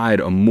provide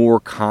a more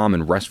calm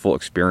and restful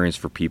experience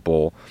for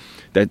people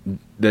that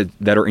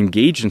are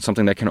engaged in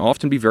something that can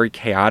often be very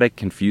chaotic,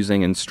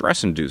 confusing, and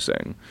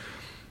stress-inducing.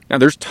 Now,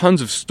 there's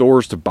tons of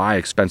stores to buy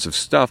expensive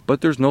stuff,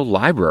 but there's no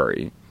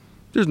library.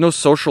 There's no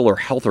social or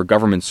health or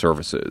government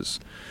services.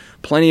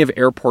 Plenty of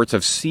airports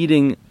have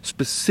seating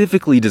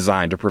specifically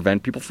designed to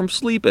prevent people from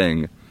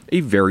sleeping. A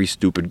very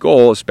stupid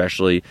goal,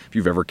 especially if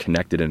you've ever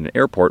connected in an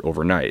airport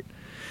overnight.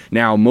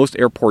 Now, most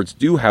airports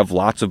do have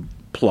lots of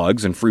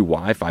plugs and free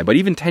Wi-Fi, but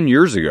even 10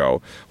 years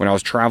ago, when I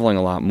was traveling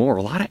a lot more,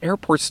 a lot of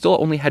airports still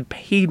only had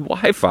paid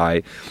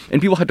Wi-Fi,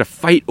 and people had to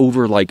fight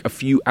over like a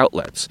few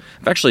outlets.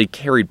 I've actually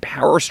carried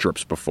power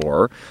strips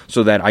before,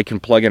 so that I can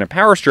plug in a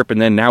power strip, and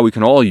then now we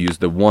can all use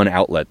the one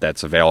outlet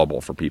that's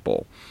available for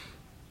people.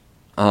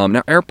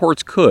 Now,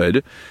 airports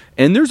could,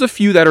 and there's a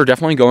few that are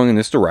definitely going in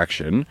this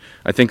direction.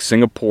 I think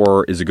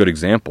Singapore is a good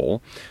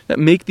example, that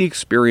make the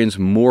experience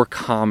more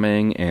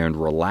calming and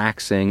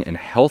relaxing and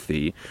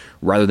healthy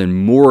rather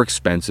than more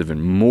expensive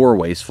and more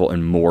wasteful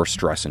and more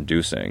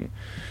stress-inducing.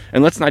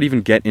 And let's not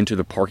even get into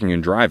the parking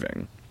and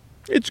driving.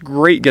 It's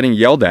great getting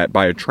yelled at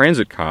by a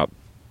transit cop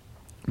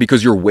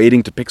because you're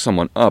waiting to pick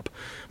someone up,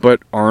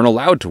 but aren't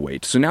allowed to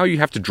wait. So now you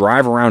have to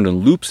drive around in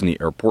loops in the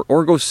airport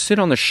or go sit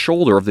on the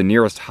shoulder of the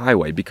nearest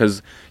highway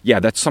because, yeah,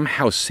 that's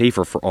somehow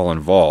safer for all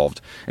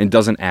involved and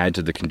doesn't add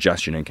to the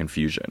congestion and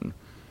confusion.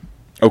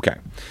 Okay,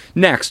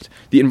 next,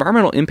 the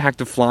environmental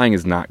impact of flying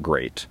is not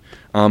great.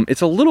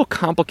 It's a little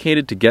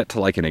complicated to get to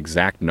like an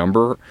exact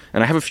number,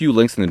 and I have a few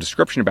links in the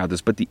description about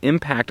this, but the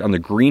impact on the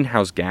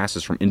greenhouse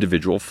gases from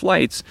individual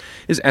flights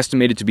is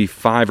estimated to be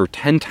 5 or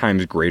 10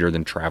 times greater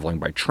than traveling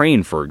by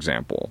train, for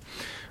example.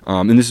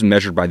 And this is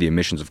measured by the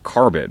emissions of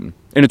carbon,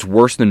 and it's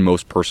worse than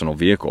most personal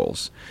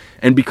vehicles.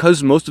 And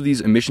because most of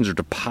these emissions are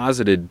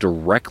deposited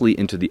directly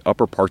into the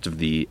upper parts of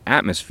the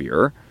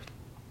atmosphere,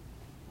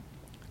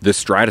 the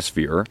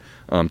stratosphere,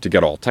 to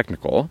get all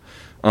technical.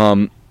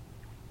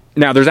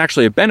 Now, there's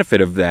actually a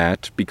benefit of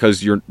that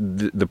because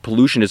the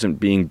pollution isn't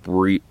being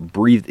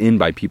breathed in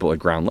by people at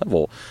ground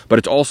level, but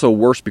it's also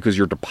worse because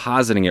you're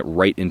depositing it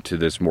right into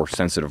this more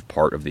sensitive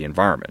part of the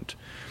environment.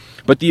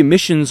 But the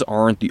emissions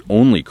aren't the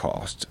only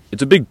cost.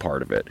 It's a big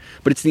part of it,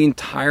 but it's the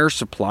entire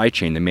supply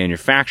chain, the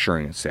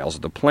manufacturing and sales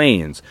of the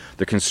planes,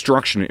 the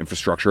construction and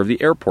infrastructure of the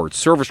airports,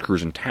 service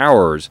crews and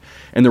towers,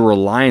 and the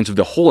reliance of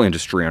the whole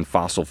industry on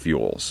fossil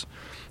fuels.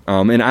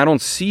 And I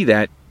don't see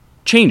that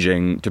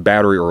changing to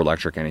battery or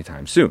electric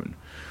anytime soon.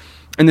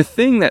 And the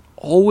thing that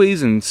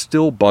always and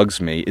still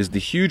bugs me is the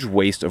huge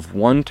waste of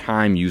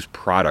one-time use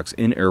products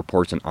in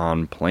airports and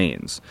on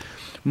planes.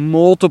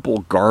 Multiple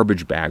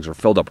garbage bags are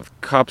filled up with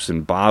cups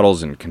and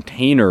bottles and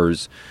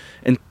containers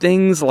and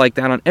things like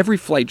that on every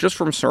flight just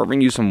from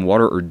serving you some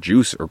water or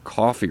juice or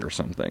coffee or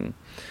something.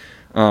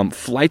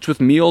 Flights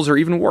with meals are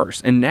even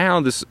worse. And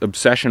now this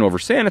obsession over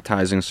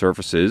sanitizing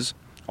surfaces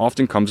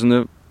often comes in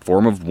the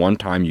form of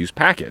one-time use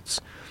packets.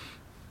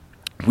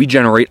 We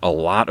generate a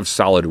lot of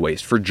solid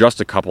waste for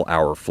just a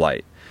couple-hour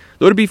flight.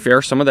 Though to be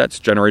fair, some of that's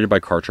generated by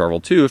car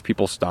travel too if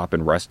people stop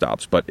in rest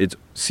stops, but it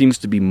seems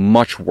to be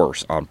much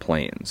worse on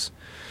planes.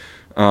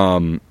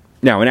 Now,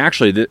 and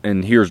actually, this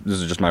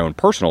is just my own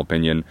personal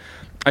opinion,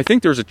 I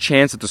think there's a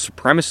chance that the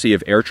supremacy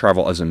of air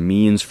travel as a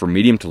means for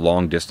medium to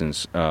long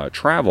distance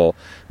travel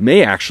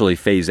may actually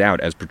phase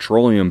out as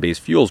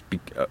petroleum-based fuels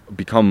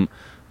become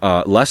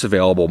less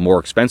available, more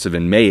expensive,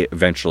 and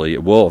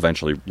will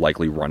eventually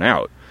likely run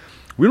out.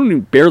 We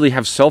barely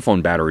have cell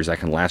phone batteries that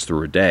can last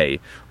through a day.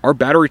 Our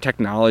battery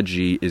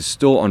technology is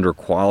still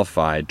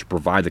underqualified to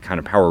provide the kind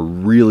of power we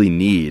really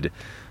need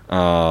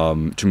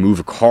to move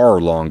a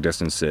car long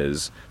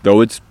distances,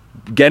 though it's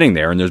getting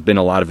there, and there's been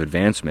a lot of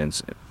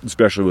advancements,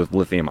 especially with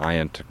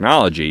lithium-ion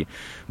technology.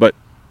 But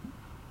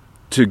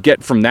to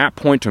get from that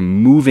point to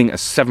moving a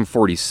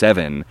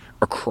 747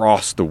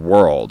 across the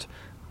world,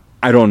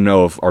 I don't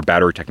know if our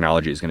battery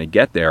technology is going to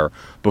get there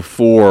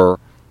before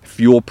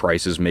fuel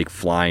prices make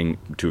flying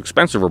too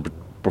expensive or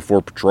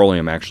before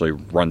petroleum actually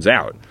runs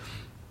out.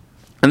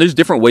 And there's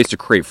different ways to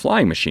create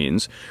flying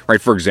machines, right?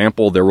 For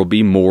example, there will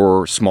be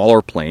more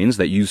smaller planes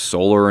that use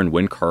solar and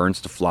wind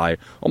currents to fly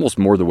almost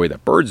more the way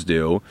that birds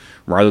do,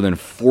 rather than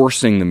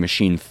forcing the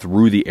machine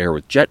through the air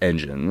with jet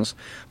engines.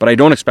 But I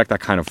don't expect that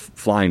kind of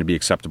flying to be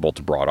acceptable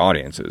to broad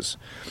audiences.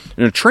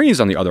 And trains,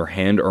 on the other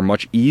hand, are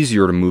much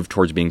easier to move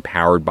towards being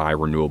powered by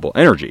renewable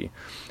energy.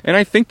 And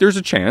I think there's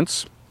a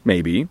chance,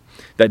 maybe,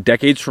 that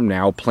decades from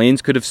now,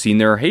 planes could have seen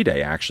their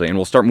heyday, actually, and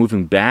we'll start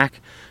moving back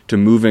to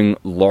moving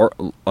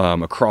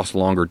across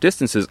longer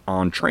distances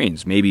on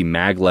trains, maybe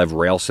maglev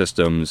rail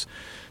systems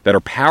that are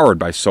powered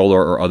by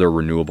solar or other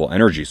renewable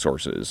energy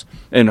sources,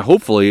 and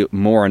hopefully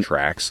more on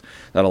tracks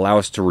that allow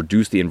us to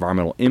reduce the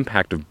environmental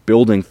impact of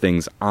building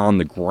things on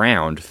the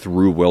ground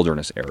through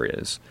wilderness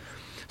areas.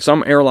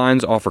 Some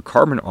airlines offer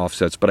carbon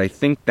offsets, but I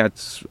think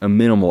that's a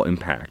minimal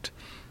impact.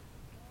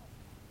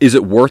 Is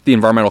it worth the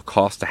environmental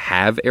cost to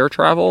have air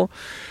travel?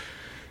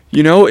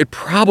 You know, it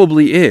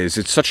probably is.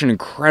 It's such an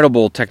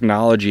incredible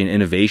technology and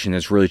innovation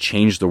that's really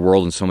changed the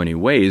world in so many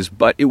ways,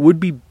 but it would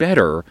be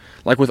better,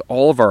 like with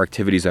all of our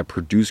activities that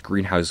produce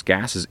greenhouse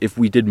gases, if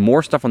we did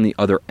more stuff on the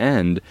other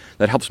end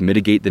that helps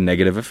mitigate the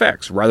negative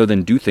effects, rather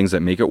than do things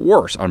that make it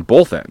worse on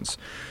both ends.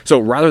 So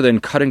rather than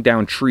cutting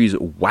down trees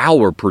while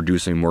we're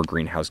producing more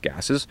greenhouse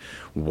gases,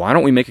 why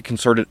don't we make a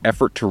concerted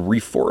effort to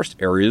reforest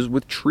areas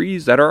with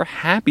trees that are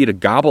happy to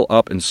gobble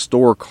up and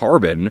store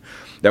carbon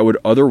that would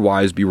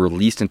otherwise be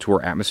released into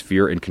our atmosphere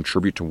and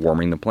contribute to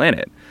warming the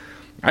planet?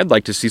 I'd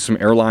like to see some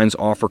airlines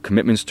offer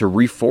commitments to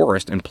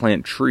reforest and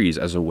plant trees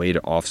as a way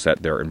to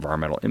offset their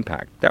environmental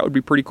impact. That would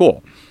be pretty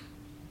cool.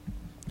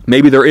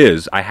 Maybe there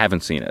is. I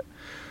haven't seen it.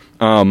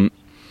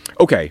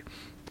 Okay.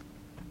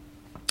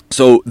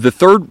 So the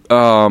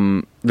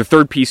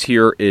third piece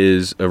here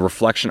is a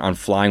reflection on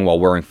flying while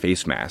wearing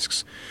face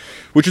masks,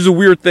 which is a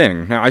weird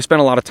thing. Now, I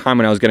spent a lot of time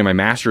when I was getting my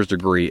master's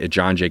degree at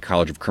John Jay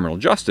College of Criminal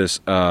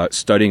Justice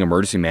studying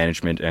emergency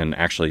management and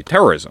actually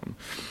terrorism.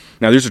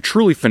 Now, there's a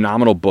truly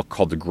phenomenal book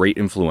called The Great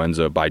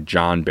Influenza by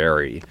John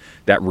Barry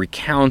that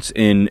recounts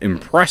in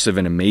impressive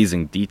and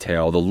amazing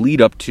detail the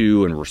lead up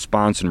to and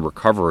response and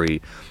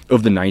recovery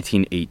of the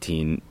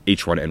 1918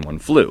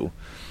 H1N1 flu.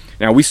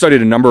 Now, we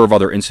studied a number of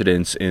other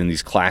incidents in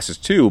these classes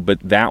too, but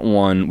that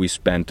one we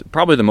spent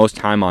probably the most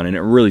time on, and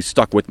it really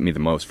stuck with me the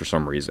most for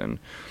some reason.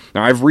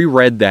 Now, I've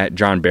reread that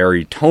John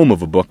Barry tome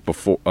of a book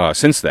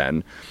since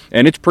then,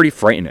 and it's pretty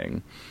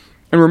frightening.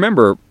 And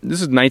remember,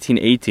 this is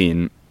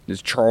 1918.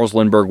 Charles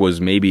Lindbergh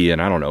was maybe in,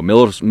 I don't know,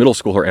 middle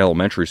school or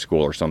elementary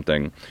school or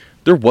something.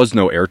 There was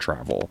no air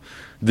travel.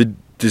 The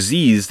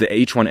disease, the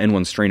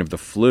H1N1 strain of the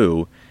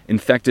flu,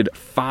 infected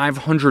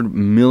 500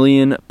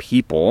 million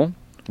people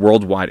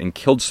worldwide and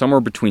killed somewhere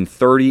between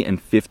 30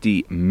 and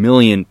 50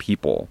 million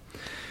people.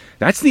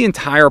 That's the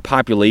entire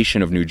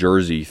population of New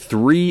Jersey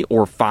 3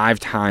 or 5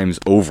 times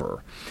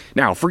over.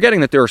 Now,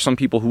 forgetting that there are some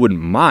people who wouldn't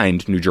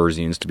mind New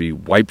Jerseyans to be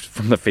wiped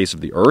from the face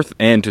of the earth,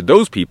 and to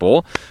those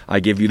people, I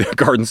give you the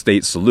Garden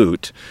State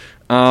salute.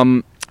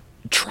 Try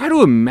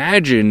to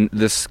imagine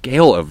the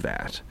scale of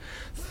that.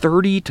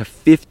 30 to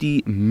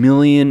 50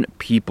 million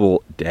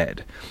people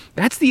dead.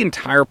 That's the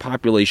entire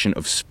population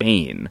of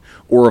Spain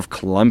or of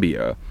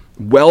Colombia.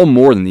 Well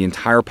more than the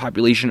entire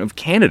population of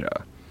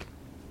Canada.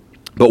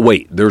 But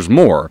wait, there's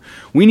more.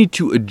 We need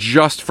to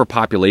adjust for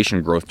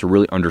population growth to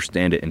really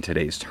understand it in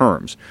today's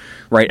terms,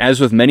 right? As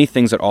with many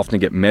things that often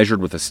get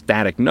measured with a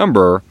static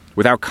number,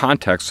 without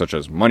context such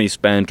as money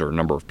spent or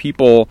number of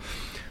people,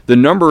 the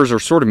numbers are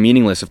sort of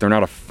meaningless if they're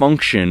not a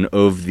function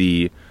of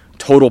the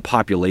total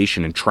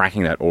population and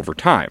tracking that over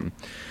time.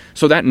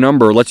 So that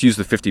number, let's use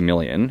the 50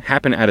 million,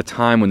 happened at a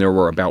time when there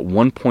were about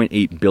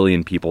 1.8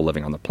 billion people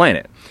living on the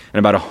planet and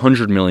about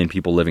 100 million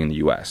people living in the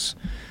US.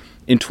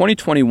 In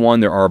 2021,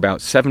 there are about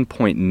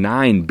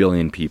 7.9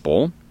 billion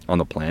people on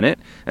the planet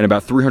and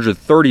about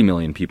 330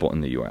 million people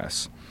in the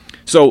US.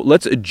 So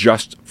let's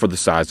adjust for the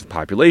size of the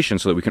population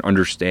so that we can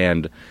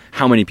understand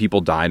how many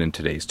people died in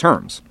today's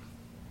terms.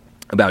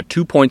 About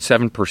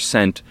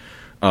 2.7%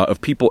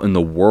 of people in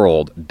the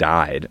world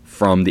died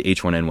from the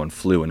H1N1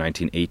 flu in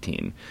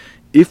 1918.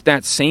 If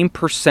that same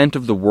percent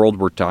of the world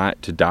were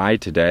to die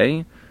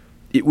today,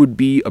 it would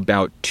be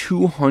about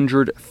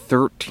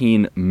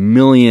 213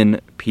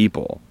 million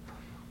people.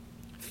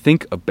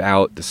 Think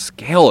about the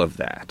scale of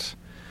that.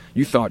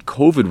 You thought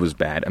COVID was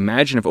bad.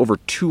 Imagine if over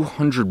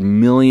 200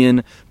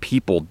 million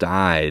people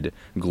died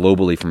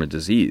globally from a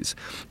disease.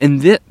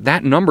 And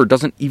that number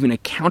doesn't even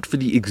account for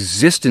the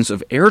existence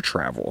of air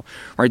travel.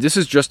 Right? This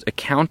is just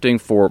accounting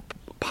for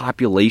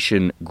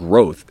population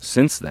growth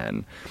since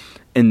then.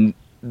 And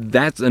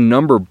that's a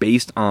number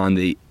based on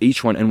the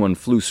H1N1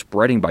 flu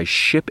spreading by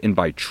ship and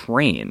by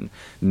train,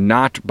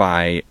 not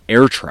by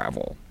air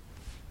travel.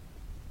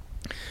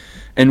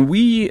 And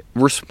we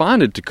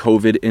responded to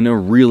COVID in a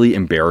really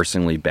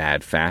embarrassingly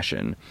bad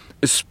fashion,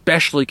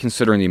 especially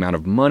considering the amount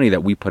of money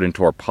that we put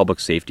into our public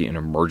safety and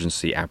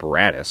emergency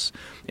apparatus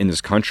in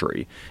this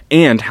country,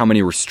 and how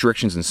many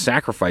restrictions and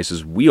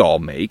sacrifices we all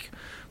make,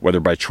 whether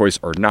by choice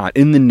or not,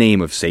 in the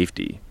name of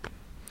safety.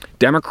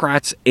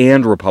 Democrats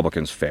and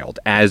Republicans failed,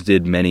 as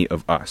did many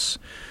of us.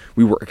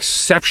 We were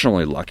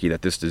exceptionally lucky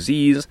that this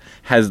disease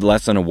has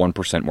less than a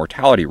 1%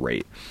 mortality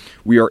rate.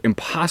 We are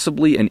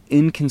impossibly and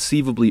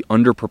inconceivably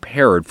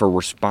underprepared for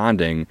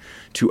responding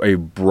to a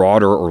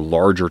broader or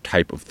larger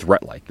type of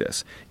threat like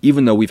this,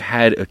 even though we've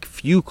had a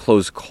few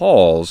close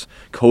calls,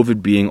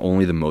 COVID being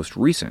only the most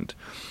recent.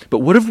 But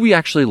what have we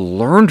actually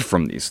learned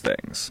from these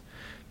things?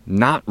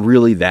 Not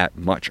really that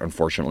much,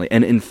 unfortunately.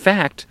 And in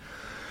fact,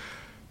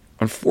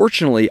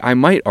 unfortunately, I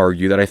might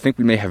argue that I think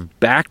we may have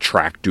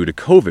backtracked due to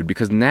COVID,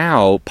 because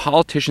now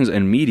politicians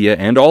and media,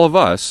 and all of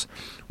us,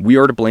 we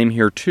are to blame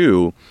here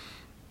too,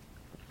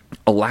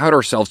 allowed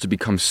ourselves to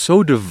become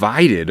so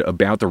divided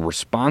about the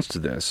response to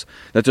this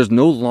that there's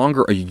no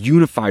longer a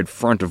unified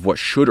front of what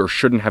should or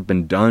shouldn't have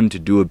been done to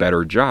do a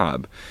better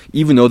job,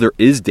 even though there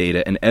is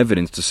data and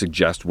evidence to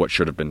suggest what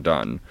should have been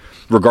done,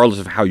 regardless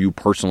of how you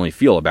personally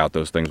feel about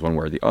those things one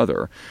way or the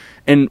other.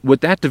 And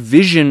what that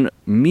division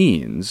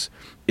means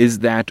is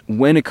that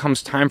when it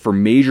comes time for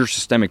major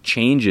systemic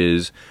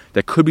changes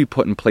that could be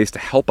put in place to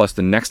help us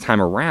the next time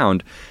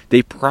around,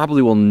 they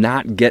probably will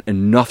not get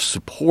enough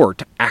support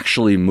to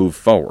actually move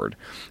forward,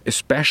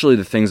 especially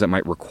the things that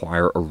might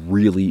require a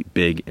really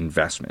big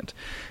investment.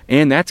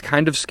 And that's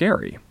kind of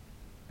scary.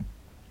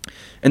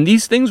 And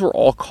these things were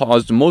all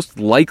caused most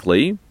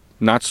likely,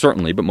 not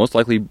certainly, but most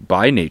likely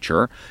by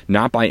nature,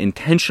 not by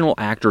intentional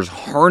actors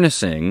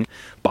harnessing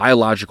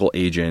biological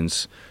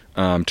agents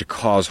to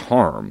cause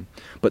harm.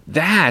 But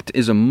that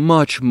is a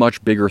much,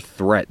 much bigger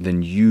threat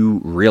than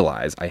you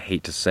realize, I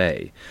hate to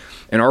say.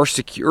 And our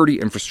security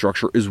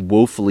infrastructure is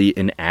woefully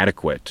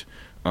inadequate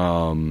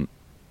for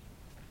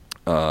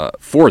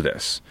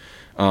this.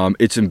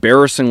 It's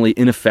embarrassingly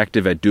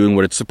ineffective at doing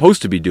what it's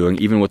supposed to be doing,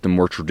 even with the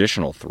more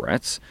traditional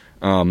threats.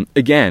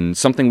 Again,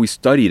 something we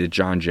studied at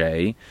John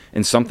Jay,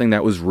 and something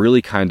that was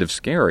really kind of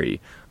scary.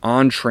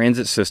 On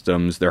transit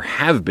systems, there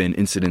have been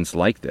incidents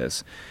like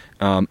this,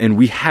 and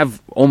we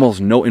have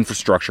almost no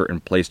infrastructure in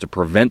place to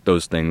prevent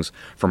those things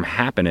from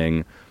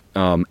happening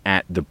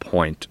at the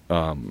point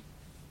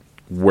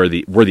where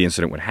the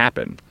incident would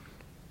happen.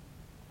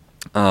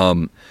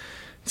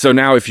 So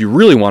now, if you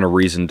really want a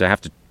reason to have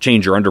to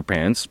change your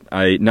underpants,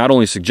 I not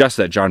only suggest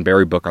that John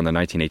Barry book on the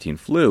 1918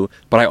 flu,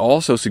 but I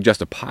also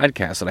suggest a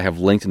podcast that I have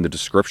linked in the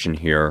description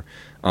here.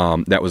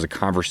 That was a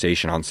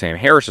conversation on Sam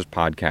Harris's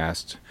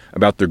podcast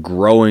about the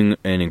growing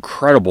and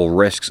incredible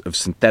risks of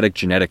synthetic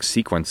genetic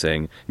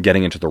sequencing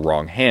getting into the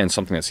wrong hands,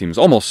 something that seems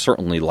almost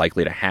certainly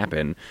likely to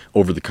happen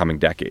over the coming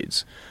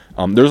decades.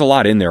 There's a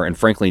lot in there, and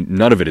frankly,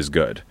 none of it is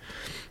good.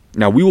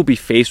 Now, we will be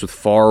faced with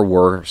far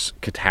worse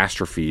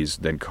catastrophes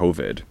than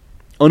COVID.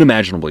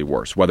 Unimaginably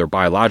worse, whether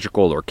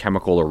biological or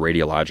chemical or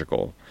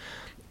radiological.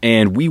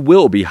 And we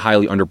will be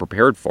highly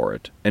underprepared for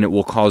it, and it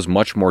will cause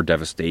much more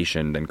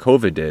devastation than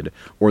COVID did,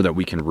 or that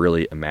we can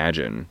really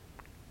imagine.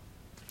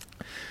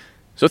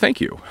 So thank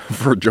you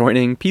for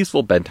joining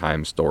Peaceful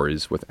Bedtime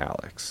Stories with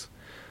Alex.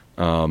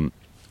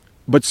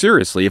 But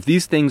seriously, if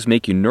these things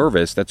make you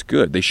nervous, that's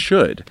good. They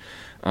should.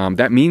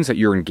 That means that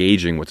you're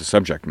engaging with the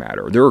subject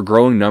matter. There are a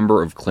growing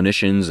number of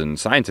clinicians and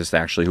scientists,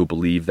 actually, who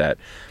believe that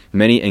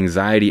many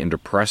anxiety and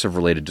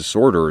depressive-related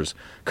disorders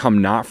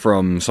come not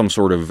from some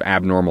sort of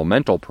abnormal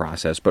mental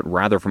process, but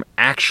rather from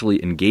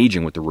actually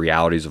engaging with the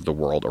realities of the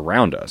world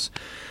around us.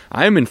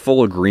 I am in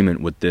full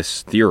agreement with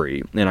this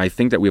theory, and I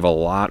think that we have a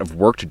lot of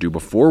work to do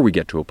before we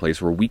get to a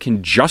place where we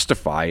can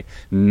justify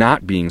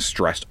not being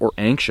stressed or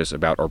anxious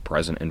about our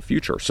present and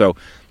future. So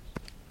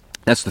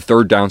that's the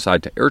third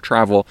downside to air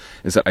travel,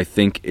 is that I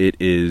think it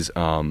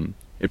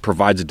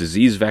provides a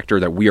disease vector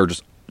that we are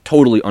just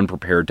totally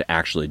unprepared to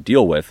actually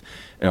deal with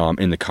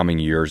in the coming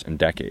years and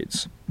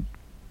decades.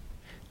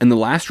 And the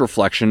last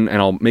reflection,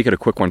 and I'll make it a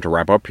quick one to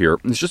wrap up here,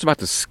 is just about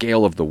the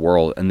scale of the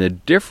world and the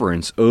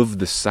difference of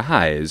the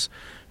size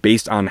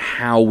based on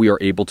how we are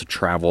able to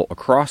travel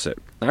across it.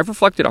 And I've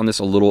reflected on this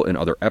a little in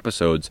other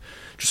episodes,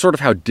 just sort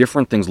of how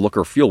different things look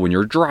or feel when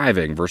you're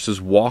driving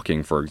versus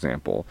walking, for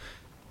example.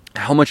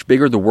 How much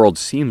bigger the world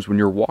seems when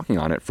you're walking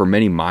on it for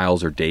many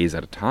miles or days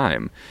at a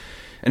time.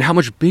 And how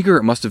much bigger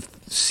it must have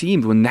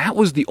seemed when that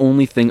was the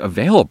only thing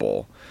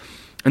available.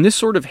 And this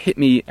sort of hit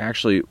me,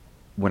 actually,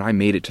 when I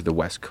made it to the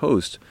West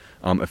Coast,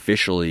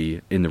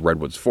 officially in the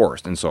Redwoods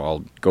Forest. And so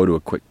I'll go to a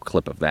quick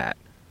clip of that.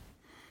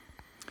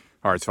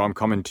 All right, so I'm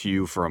coming to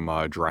you from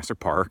Jurassic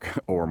Park,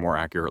 or more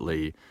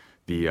accurately,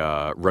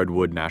 the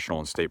Redwood National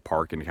and State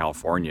Park in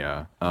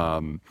California.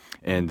 And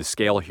the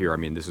scale here, I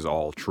mean, this is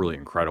all truly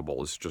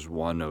incredible. It's just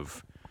one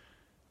of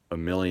a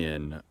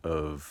million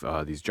of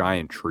these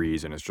giant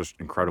trees, and it's just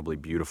incredibly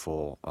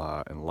beautiful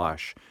and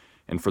lush.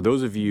 And for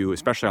those of you,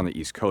 especially on the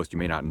East Coast, you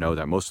may not know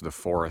that most of the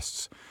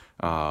forests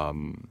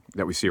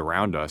that we see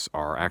around us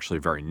are actually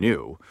very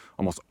new.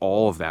 Almost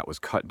all of that was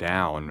cut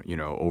down,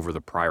 over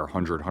the prior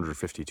 100,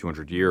 150,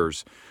 200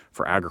 years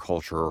for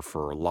agriculture,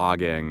 for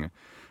logging.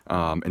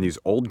 And these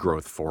old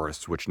growth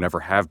forests, which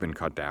never have been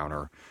cut down,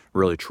 are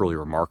really, truly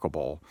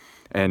remarkable.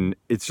 And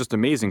it's just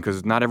amazing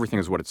because not everything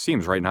is what it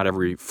seems, right? Not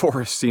every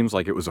forest seems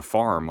like it was a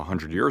farm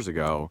 100 years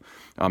ago.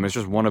 It's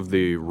just one of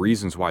the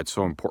reasons why it's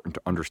so important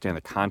to understand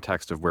the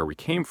context of where we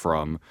came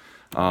from,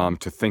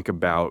 to think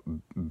about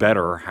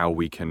better how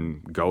we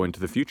can go into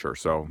the future.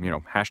 So,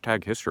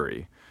 hashtag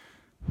history.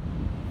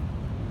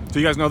 So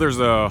you guys know there's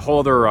a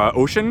whole other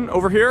ocean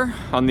over here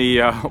on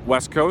the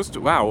West Coast.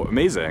 Wow,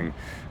 amazing.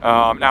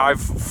 Now,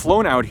 I've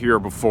flown out here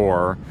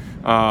before,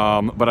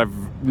 but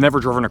I've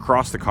never driven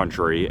across the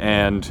country.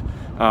 And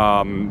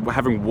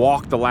having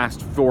walked the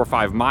last 4 or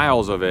 5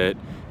 miles of it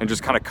and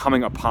just kind of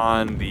coming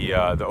upon the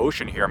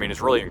ocean here, I mean,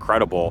 it's really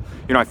incredible.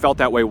 I felt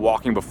that way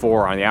walking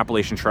before on the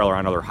Appalachian Trail or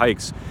on other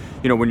hikes.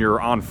 When you're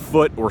on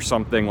foot or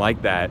something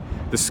like that,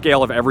 the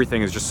scale of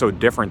everything is just so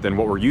different than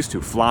what we're used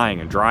to,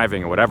 flying and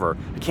driving and whatever.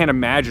 I can't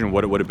imagine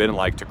what it would have been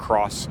like to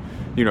cross,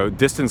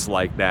 distance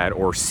like that,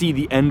 or see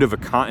the end of a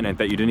continent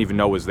that you didn't even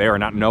know was there and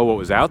not know what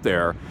was out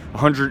there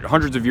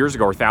hundreds of years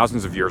ago or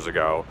thousands of years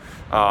ago,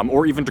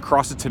 or even to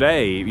cross it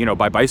today,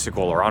 by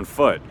bicycle or on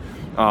foot.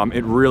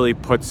 it really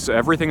puts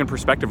everything in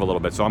perspective a little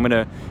bit. So I'm going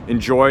to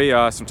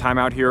enjoy some time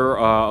out here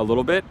a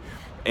little bit,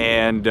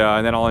 and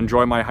then I'll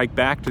enjoy my hike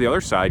back to the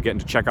other side, getting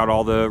to check out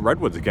all the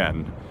redwoods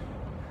again.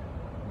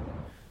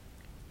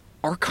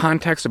 Our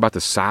context about the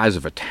size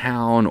of a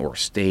town or a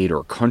state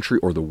or a country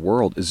or the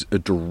world is a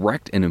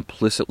direct and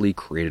implicitly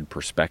created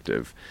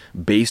perspective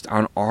based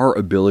on our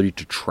ability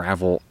to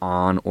travel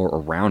on or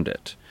around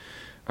it.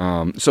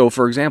 So,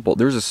 for example,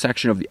 there's a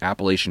section of the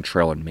Appalachian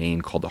Trail in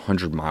Maine called the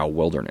 100-Mile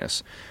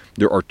Wilderness.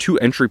 There are 2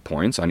 entry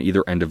points on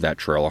either end of that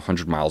trail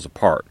 100 miles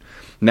apart.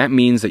 And that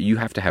means that you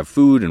have to have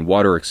food and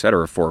water,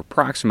 etc., for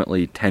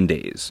approximately 10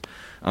 days.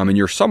 And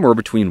you're somewhere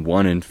between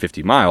 1 and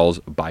 50 miles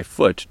by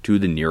foot to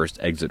the nearest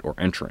exit or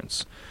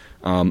entrance.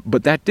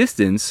 But that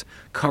distance,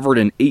 covered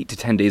in 8 to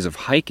 10 days of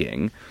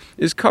hiking,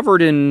 is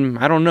covered in,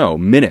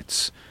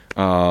 minutes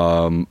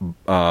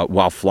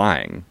while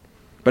flying.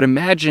 But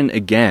imagine,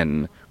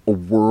 again, a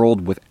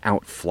world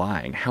without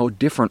flying. How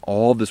different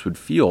all of this would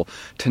feel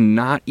to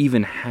not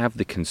even have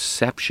the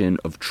conception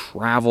of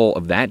travel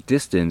of that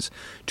distance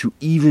to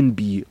even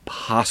be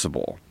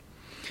possible.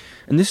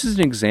 And this is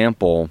an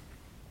example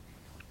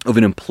of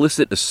an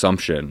implicit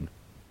assumption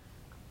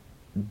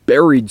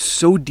buried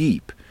so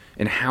deep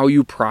in how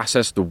you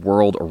process the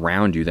world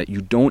around you that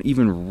you don't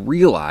even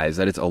realize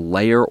that it's a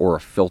layer or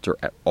a filter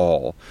at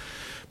all.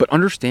 But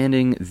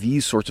understanding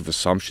these sorts of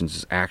assumptions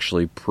is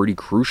actually pretty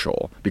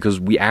crucial because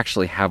we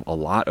actually have a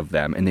lot of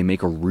them, and they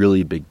make a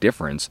really big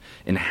difference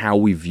in how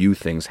we view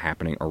things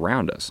happening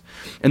around us.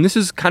 And this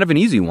is kind of an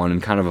easy one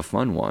and kind of a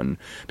fun one,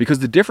 because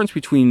the difference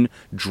between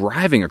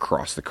driving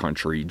across the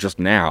country just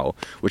now,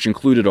 which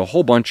included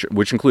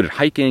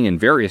hiking and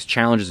various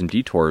challenges and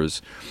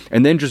detours,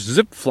 and then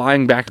just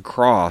flying back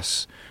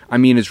across,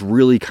 it's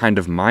really kind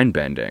of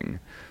mind-bending.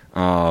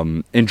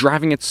 And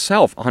driving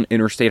itself on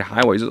interstate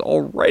highways is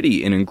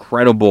already an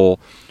incredible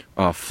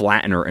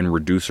flattener and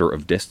reducer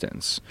of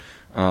distance.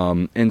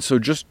 And so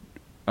just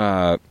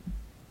try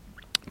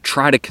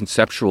to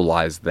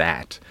conceptualize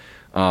that,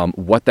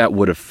 what that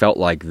would have felt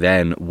like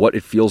then, what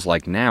it feels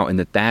like now, and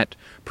that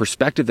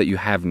perspective that you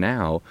have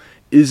now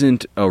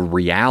isn't a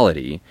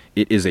reality.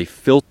 It is a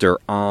filter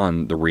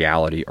on the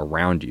reality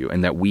around you,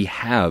 and that we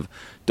have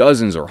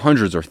dozens or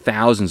hundreds or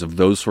thousands of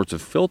those sorts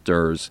of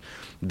filters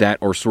that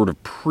are sort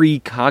of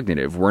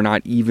precognitive. We're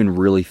not even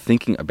really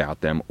thinking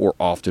about them or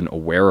often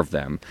aware of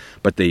them,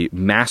 but they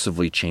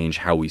massively change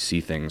how we see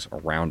things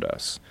around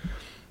us.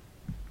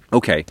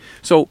 Okay,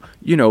 so,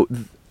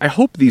 I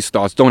hope these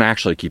thoughts don't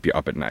actually keep you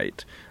up at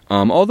night.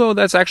 Although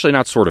that's actually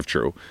not sort of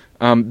true,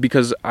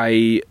 because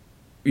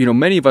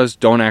many of us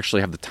don't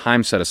actually have the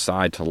time set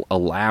aside to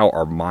allow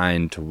our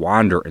mind to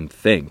wander and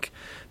think.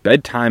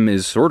 Bedtime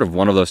is sort of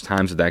one of those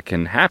times that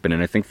can happen,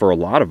 and I think for a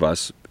lot of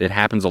us, it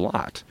happens a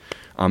lot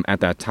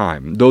at that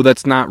time, though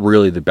that's not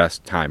really the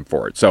best time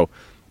for it. So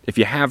if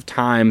you have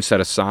time set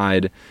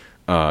aside,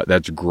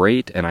 that's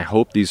great, and I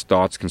hope these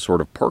thoughts can sort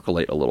of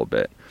percolate a little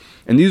bit.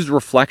 And these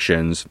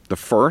reflections, the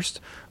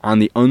first on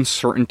the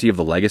uncertainty of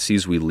the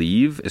legacies we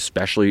leave,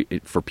 especially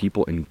for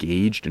people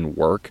engaged in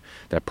work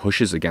that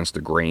pushes against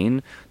the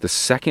grain. The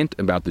second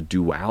about the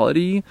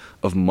duality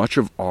of much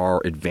of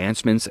our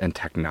advancements and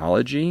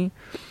technology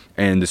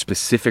and the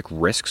specific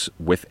risks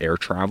with air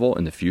travel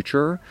in the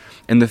future.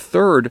 And the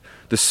third,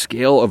 the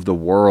scale of the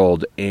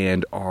world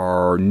and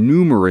our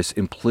numerous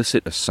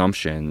implicit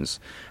assumptions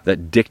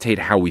that dictate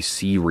how we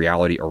see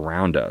reality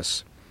around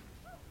us,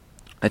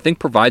 I think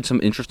provide some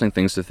interesting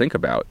things to think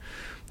about.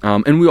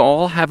 And we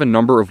all have a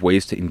number of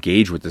ways to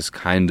engage with this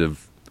kind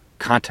of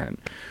content,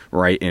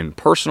 right? In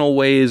personal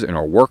ways, in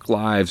our work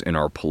lives, in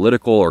our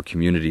political or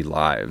community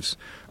lives.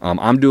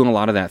 I'm doing a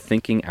lot of that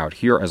thinking out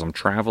here as I'm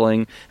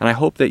traveling, and I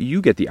hope that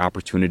you get the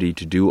opportunity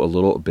to do a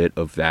little bit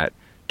of that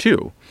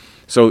too.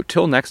 So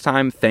till next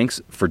time, thanks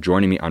for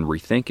joining me on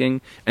Rethinking,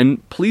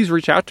 and please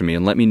reach out to me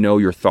and let me know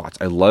your thoughts.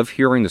 I love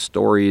hearing the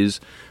stories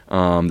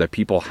that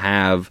people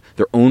have,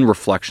 their own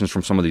reflections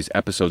from some of these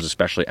episodes,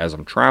 especially as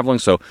I'm traveling.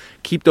 So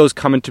keep those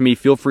coming to me.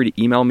 Feel free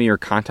to email me or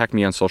contact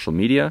me on social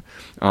media,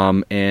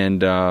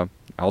 and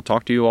I'll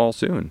talk to you all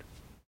soon.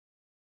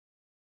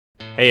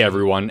 Hey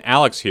everyone,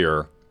 Alex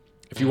here.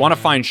 If you want to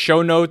find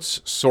show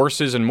notes,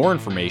 sources, and more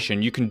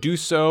information, you can do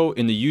so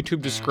in the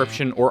YouTube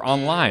description or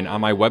online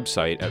on my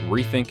website at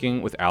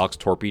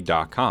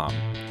rethinkingwithalextorpy.com.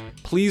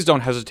 Please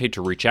don't hesitate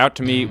to reach out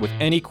to me with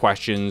any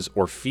questions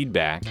or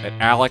feedback at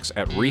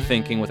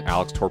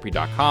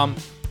alex@rethinkingwithalextorpy.com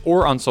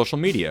or on social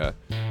media.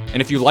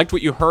 And if you liked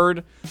what you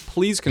heard,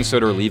 please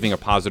consider leaving a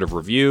positive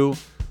review,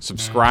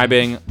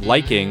 subscribing,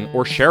 liking,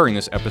 or sharing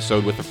this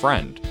episode with a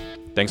friend.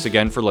 Thanks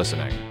again for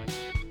listening.